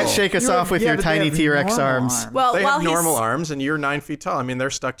normal. You can't shake us off with your but they tiny have T-Rex normal arms. Well, They while have normal he's, arms, and you're 9 feet tall. I mean, they're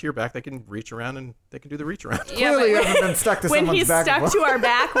stuck to your back. They can reach around and they can do the reach around. Yeah, Clearly, you but haven't been stuck to when someone's he's back stuck before. to our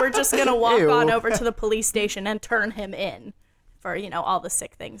back, we're just gonna walk Ew. on over to the police station and turn him in for all the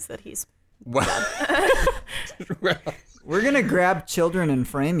sick things that he's. Wow. We're going to grab children and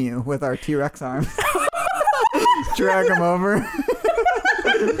frame you with our T-Rex arms. Drag them over.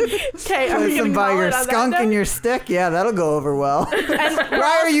 Okay, are we Place them gonna by call your it on that skunk and note? your stick. Yeah, that'll go over well. And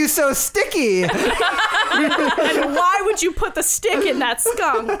Why are you so sticky? And why would you put the stick in that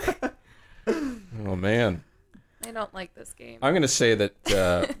skunk? Oh man. I don't like this game. I'm going to say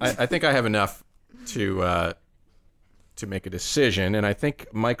that I think I have enough to make a decision, and I think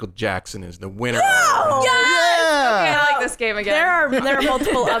Michael Jackson is the winner. Okay, I like this game again. There are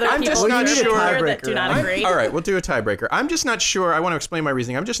multiple other I'm people just not here sure. that do not agree. All right, we'll do a tiebreaker. I'm just not sure. I want to explain my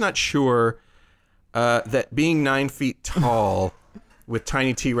reasoning. I'm just not sure that being 9 feet tall with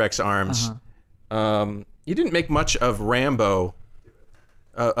tiny T-Rex arms, you didn't make much of Rambo,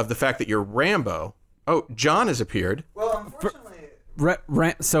 of the fact that you're Rambo. Oh, John has appeared. Well,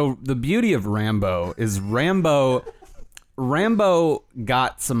 unfortunately... So the beauty of Rambo is Rambo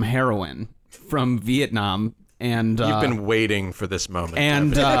got some heroin from Vietnam and You've been waiting for this moment.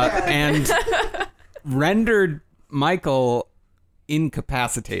 and Devin. and rendered Michael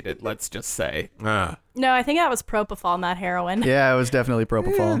incapacitated. Let's just say. Ah. No, I think that was propofol, not heroin. Yeah, it was definitely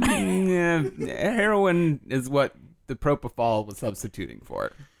propofol. Yeah, heroin is what the propofol was substituting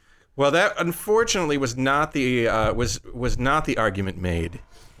for. Well, that unfortunately was not the was not the argument made.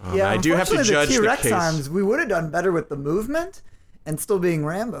 Yeah, I do have to unfortunately, judge the the T-Rex case. arms, we would have done better with the movement and still being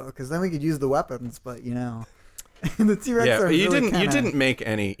Rambo, because then we could use the weapons, but the T-Rex Yeah, arms you really didn't. You kinda- didn't make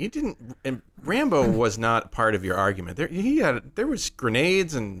any. You didn't Rambo was not part of your argument. There was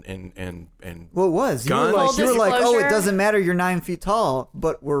grenades and Well, it was. guns. You were like, oh, it disclosure. doesn't matter. You're 9 feet tall,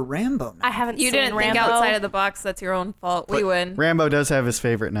 but we're Rambo now. I haven't You seen didn't Rambo. think outside of the box. That's your own fault. We win. Rambo does have his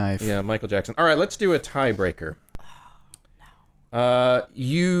favorite knife. Yeah, Michael Jackson. All right, let's do a tiebreaker.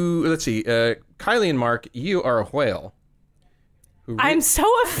 Let's see. Kylie and Mark, you are a whale. I'm so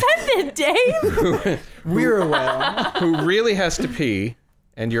offended, Dave. We're a whale. Who really has to pee,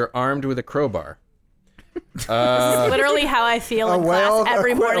 and you're armed with a crowbar. This is literally how I feel in class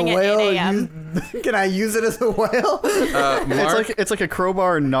every morning at 8 a.m. Can I use it as a whale? Mark, It's like a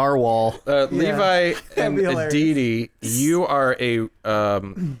crowbar narwhal. Levi and be hilarious. Aditi,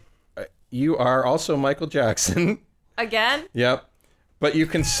 you are also Michael Jackson. Again? Yep. But you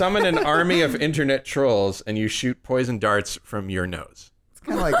can summon an army of internet trolls, and you shoot poison darts from your nose. It's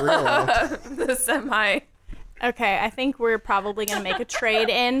kind of like real life. The semi. Okay, I think we're probably going to make a trade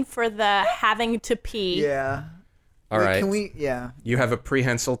in for the having to pee. Yeah. All right. Can we? Yeah. You have a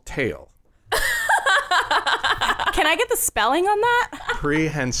prehensile tail. Can I get the spelling on that?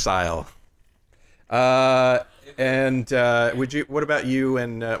 Prehensile. Would you? What about you?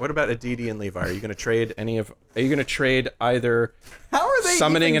 And what about Aditi and Levi? Are you going to trade any of? Are you going to trade either How are they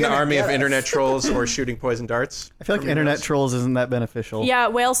summoning an even gonna army get of us? internet trolls or shooting poison darts? I feel like internet trolls isn't that beneficial. Yeah,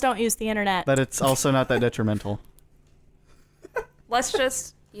 whales don't use the internet. But it's also not that detrimental. Let's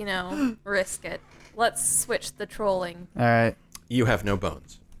just, risk it. Let's switch the trolling. All right. You have no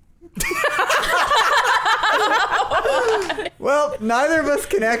bones. Well, neither of us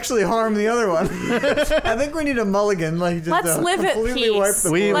can actually harm the other one. I think we need a mulligan, like just Let's to live at completely peace. wipe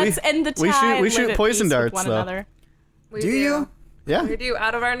the We- Let's end the we tie. shoot- we and shoot live at poison peace with darts, one though. another. We Do you? Yeah. We do,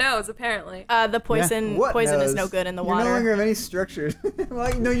 out of our nose, apparently. The poison What poison nose? is no good in the You water. no longer have any structures.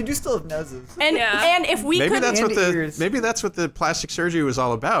 Well, no, you do still have noses. and Yeah. and if we Maybe could, that's what And the ears. maybe that's what the plastic surgery was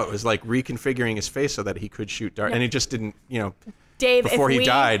all about. Was like reconfiguring his face so that he could shoot darts, and he just didn't. Dave, Before if he we,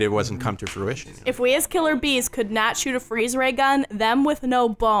 died, it wasn't come to fruition. if we as killer bees could not shoot a freeze ray gun, them with no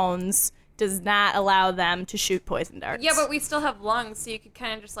bones does not allow them to shoot poison darts. Yeah, but we still have lungs, so you could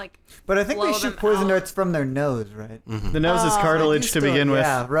kind of just But I think they blow shoot them poison out. darts from their nose, right? The nose is cartilage to Still- begin with.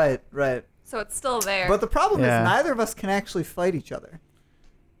 Yeah, right. So it's still there. But the problem Yeah. is neither of us can actually fight each other.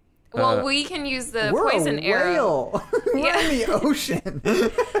 well, we can use the We're poison a arrow. whale. We're Yeah. in the ocean.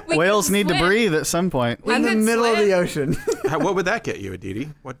 We Whales could need to swim. breathe at some point. We in the could middle of swim. the ocean. What would that get you, Aditi?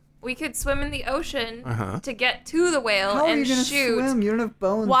 What? We could swim in the ocean Uh-huh. to get to the whale How are you and gonna shoot. swim? You don't have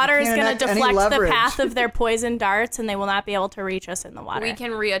bones. Water You is can't going to enact any deflect the leverage. path of their poison darts, and they will not be able to reach us in the water. We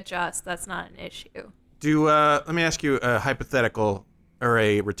can readjust. That's not an issue. Let me ask you a hypothetical or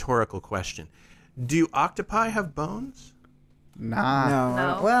a rhetorical question. Do octopi have bones? Nah. No.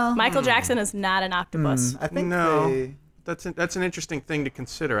 No. Well, Michael Jackson is not an octopus. I think No. they... That's an interesting thing to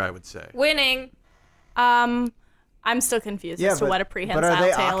consider, I would say. Winning. I'm still confused Yeah, as to what a but prehensile are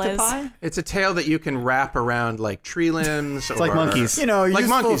they tail octopi? is. It's a tail that you can wrap around like tree limbs. It's like monkeys. You know, Like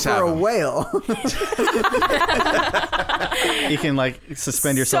useful monkeys for have a 'em. whale. You can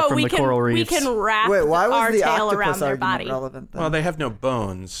suspend yourself So from we the can coral we reefs. can wrap Wait, why was our the tail around octopus their argument body. relevant then? Well, they have no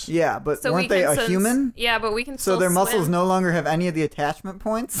bones. Yeah, but So weren't we they can a sense- human? Yeah, but we can So still their muscles swim. no longer have any of the attachment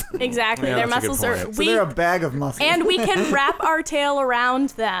points? Exactly, Yeah, their that's a good muscles are. point. So they're a bag of muscles. And we can wrap our tail around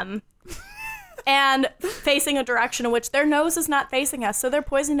them and facing a direction in which their nose is not facing us. So their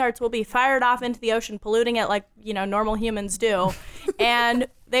poison darts will be fired off into the ocean, polluting it like, normal humans do. And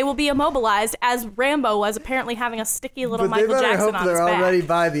they will be immobilized, as Rambo was apparently having a sticky little But they Michael better Jackson hope on they're his back. already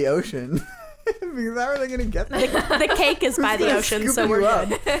by the ocean. Because how are they going to get there? The cake is by the gonna ocean, scoop so you we're up?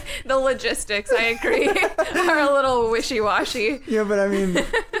 good. The logistics, I agree, are a little wishy-washy. Yeah, but I mean,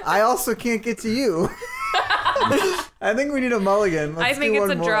 I also can't get to you. I think we need a mulligan. Let's I think do it's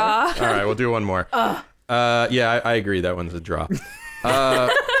one a more. draw. All right, we'll do one more. Yeah, I agree. That one's a draw. None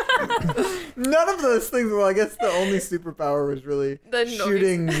of those things. Well, I guess the only superpower was really The noise.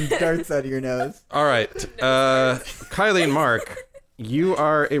 shooting darts out of your nose. All right, Kylie and Mark, you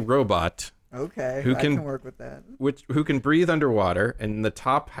are a robot Okay, Who I can- can work with that. who can breathe underwater, and the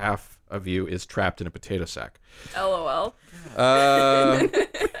top half of you is trapped in a potato sack. LOL.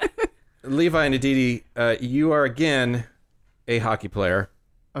 Levi and Aditi, you are again a hockey player.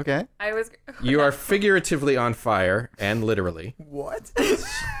 Okay. I was. You are figuratively on fire and literally, What?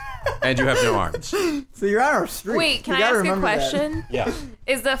 and you have no arms. So you're on our street. Wait, can You I gotta ask a remember that. question? Yeah.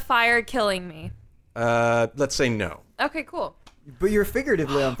 Is the fire killing me? Let's say no. Okay, cool. But you're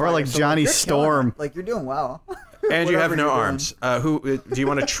figuratively on fire. like so Johnny you're killing Storm. it. Like you're doing well. And you have Whatever no you're doing. arms. Who do you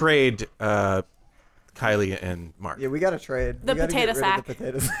want to trade Kylie and Mark? Yeah, we gotta trade. The We gotta potato get rid of the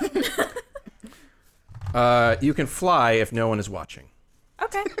potatoes. You can fly if no one is watching.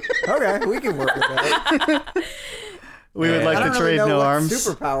 Okay. Okay, we can work with that. We would like to trade no arms.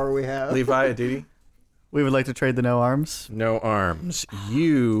 Superpower we have. Levi, Aditi? We would like to trade the no arms. No arms.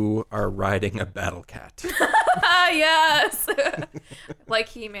 You are riding a battle cat. Yes. Like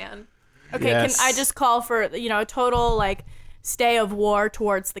He-Man. Okay, Yes. can I just call for, a total, stay of war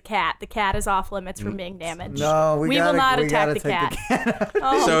towards the cat? The cat is off limits from being damaged. No, we will not we attack gotta the take cat.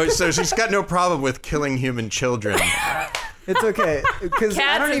 Oh. So she's got no problem with killing human children. It's okay, because I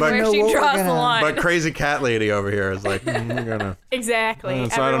Cats don't is even where know she what we're draws the gonna. line. But crazy cat lady over here is like, we're gonna. Exactly.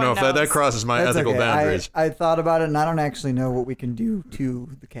 So I don't know if that crosses my That's ethical okay. boundaries. I thought about it, and I don't actually know what we can do to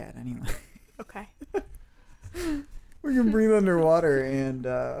the cat anyway. Okay. We can breathe underwater, and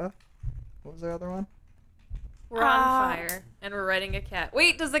what was the other one? We're on fire, and we're riding a cat.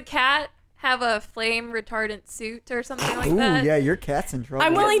 Wait, does the cat have a flame retardant suit or something like Ooh, that? yeah, your cat's in trouble.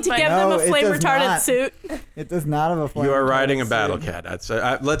 I'm willing to give them a flame retardant suit. It does not have a flame. You are riding a retardant battle suit. cat. That's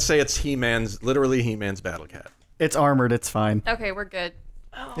let's say it's literally He-Man's battle cat. It's armored. It's fine. Okay, we're good.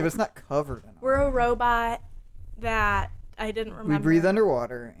 Yeah, but it's not covered. We're a robot that I didn't remember. We breathe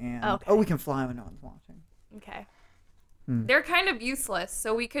underwater, and Okay. we can fly when no one's watching. Okay. They're kind of useless,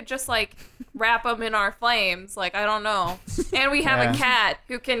 so we could just wrap them in our flames. I don't know. And we have a cat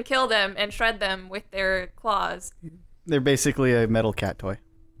who can kill them and shred them with their claws. They're basically a metal cat toy.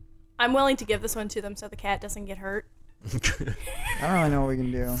 I'm willing to give this one to them so the cat doesn't get hurt. I don't really know what we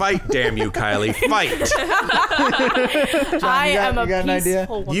can do. Fight, damn you, Kylie! Fight! I am a you got an idea?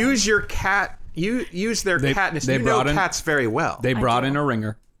 peaceful woman. Use your cat. Use their catness. they You know brought in- cats very well. They brought in a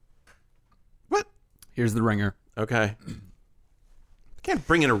ringer. What? Here's the ringer. Okay. Can't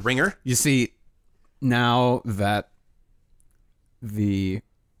bring in a ringer. You see, now that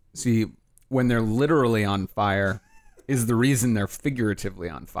when they're literally on fire is the reason they're figuratively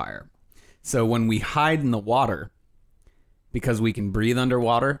on fire. So when we hide in the water, because we can breathe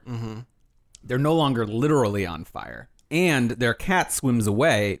underwater, they're no longer literally on fire. And their cat swims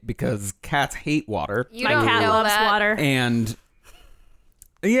away because cats hate water. You My don't cat know loves that. water. And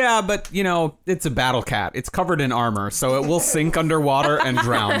yeah, but it's a battle cat. It's covered in armor, so it will sink underwater and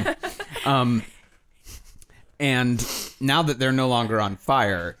drown. And now that they're no longer on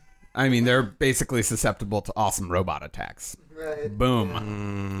fire, they're basically susceptible to awesome robot attacks. Right.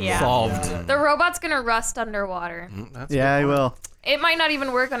 Boom. Yeah. Solved. The robot's gonna rust underwater. That's Yeah, I will. It might not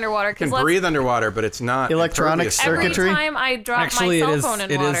even work underwater Can because breathe underwater, but it's not Electronic impervious. every circuitry? time I drop Actually, my it cell is- phone in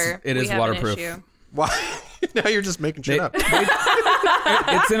it is- water, it we is have waterproof. An issue. Why? Now you're just making shit up.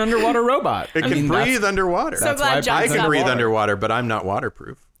 It's an underwater robot. It can breathe underwater. So That's why glad John's I can not breathe water. underwater, but I'm not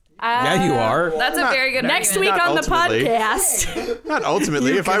waterproof. Yeah, you are. That's a very good Next argument. week Not on the ultimately. podcast. Not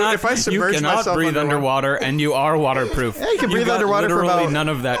ultimately. If I you submerge cannot myself breathe underwater, and you are waterproof. Yeah, you can breathe got underwater for literally about- none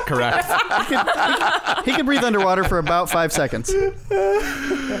of that correct. He can breathe underwater for about 5 seconds.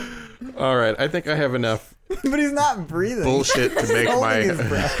 All right, I think I have enough But he's not breathing. bullshit to make Holding my. his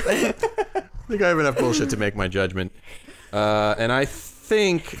breath. I think I have enough bullshit to make my judgment, and I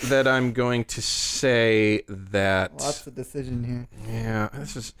think that I'm going to say that. Lots of decision here. Yeah,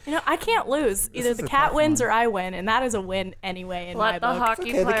 this is. I can't lose. Either is the a cat tough wins one. or I win, and that is a win anyway in my Let the book. hockey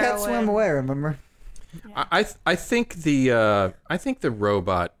Okay, the player cat win. swam away, remember? I think the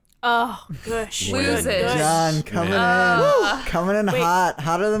robot. Oh, gosh. Lose it. John, coming in hot.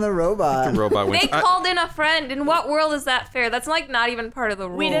 Hotter than the robot. The robot wins. They called in a friend. In what world is that fair? That's not even part of the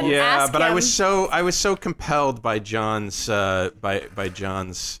rule. We didn't Yeah, ask but him. I was so compelled by John's by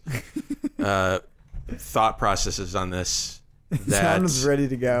John's thought processes on this that John was ready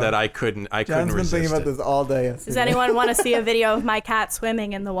to go. that I couldn't John's been resist thinking about it. this all day. Yesterday. Does anyone want to see a video of my cat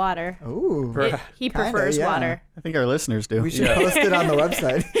swimming in the water? Ooh. He Kinda, prefers yeah. water. I think our listeners do. We should post it on the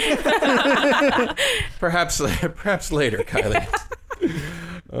website. Perhaps later, Kylie.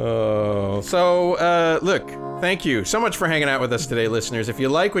 So look, thank you so much for hanging out with us today, listeners. If you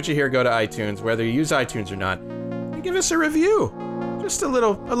like what you hear, go to iTunes, whether you use iTunes or not, and give us a review. Just a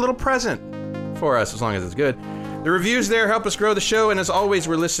little present for us, as long as it's good. The reviews there help us grow the show, and as always,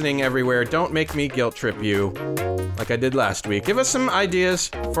 we're listening everywhere. Don't make me guilt trip you like I did last week. Give us some ideas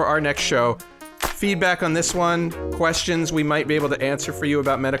for our next show. Feedback on this one, questions we might be able to answer for you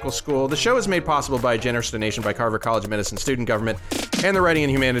about medical school. The show is made possible by a generous donation by Carver College of Medicine student government and the Writing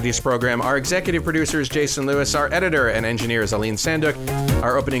and Humanities program. Our executive producer is Jason Lewis. Our editor and engineer is Aline Sanduk.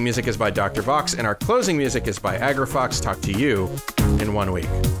 Our opening music is by Dr. Vox, and our closing music is by AgriFox. Talk to you in 1 week.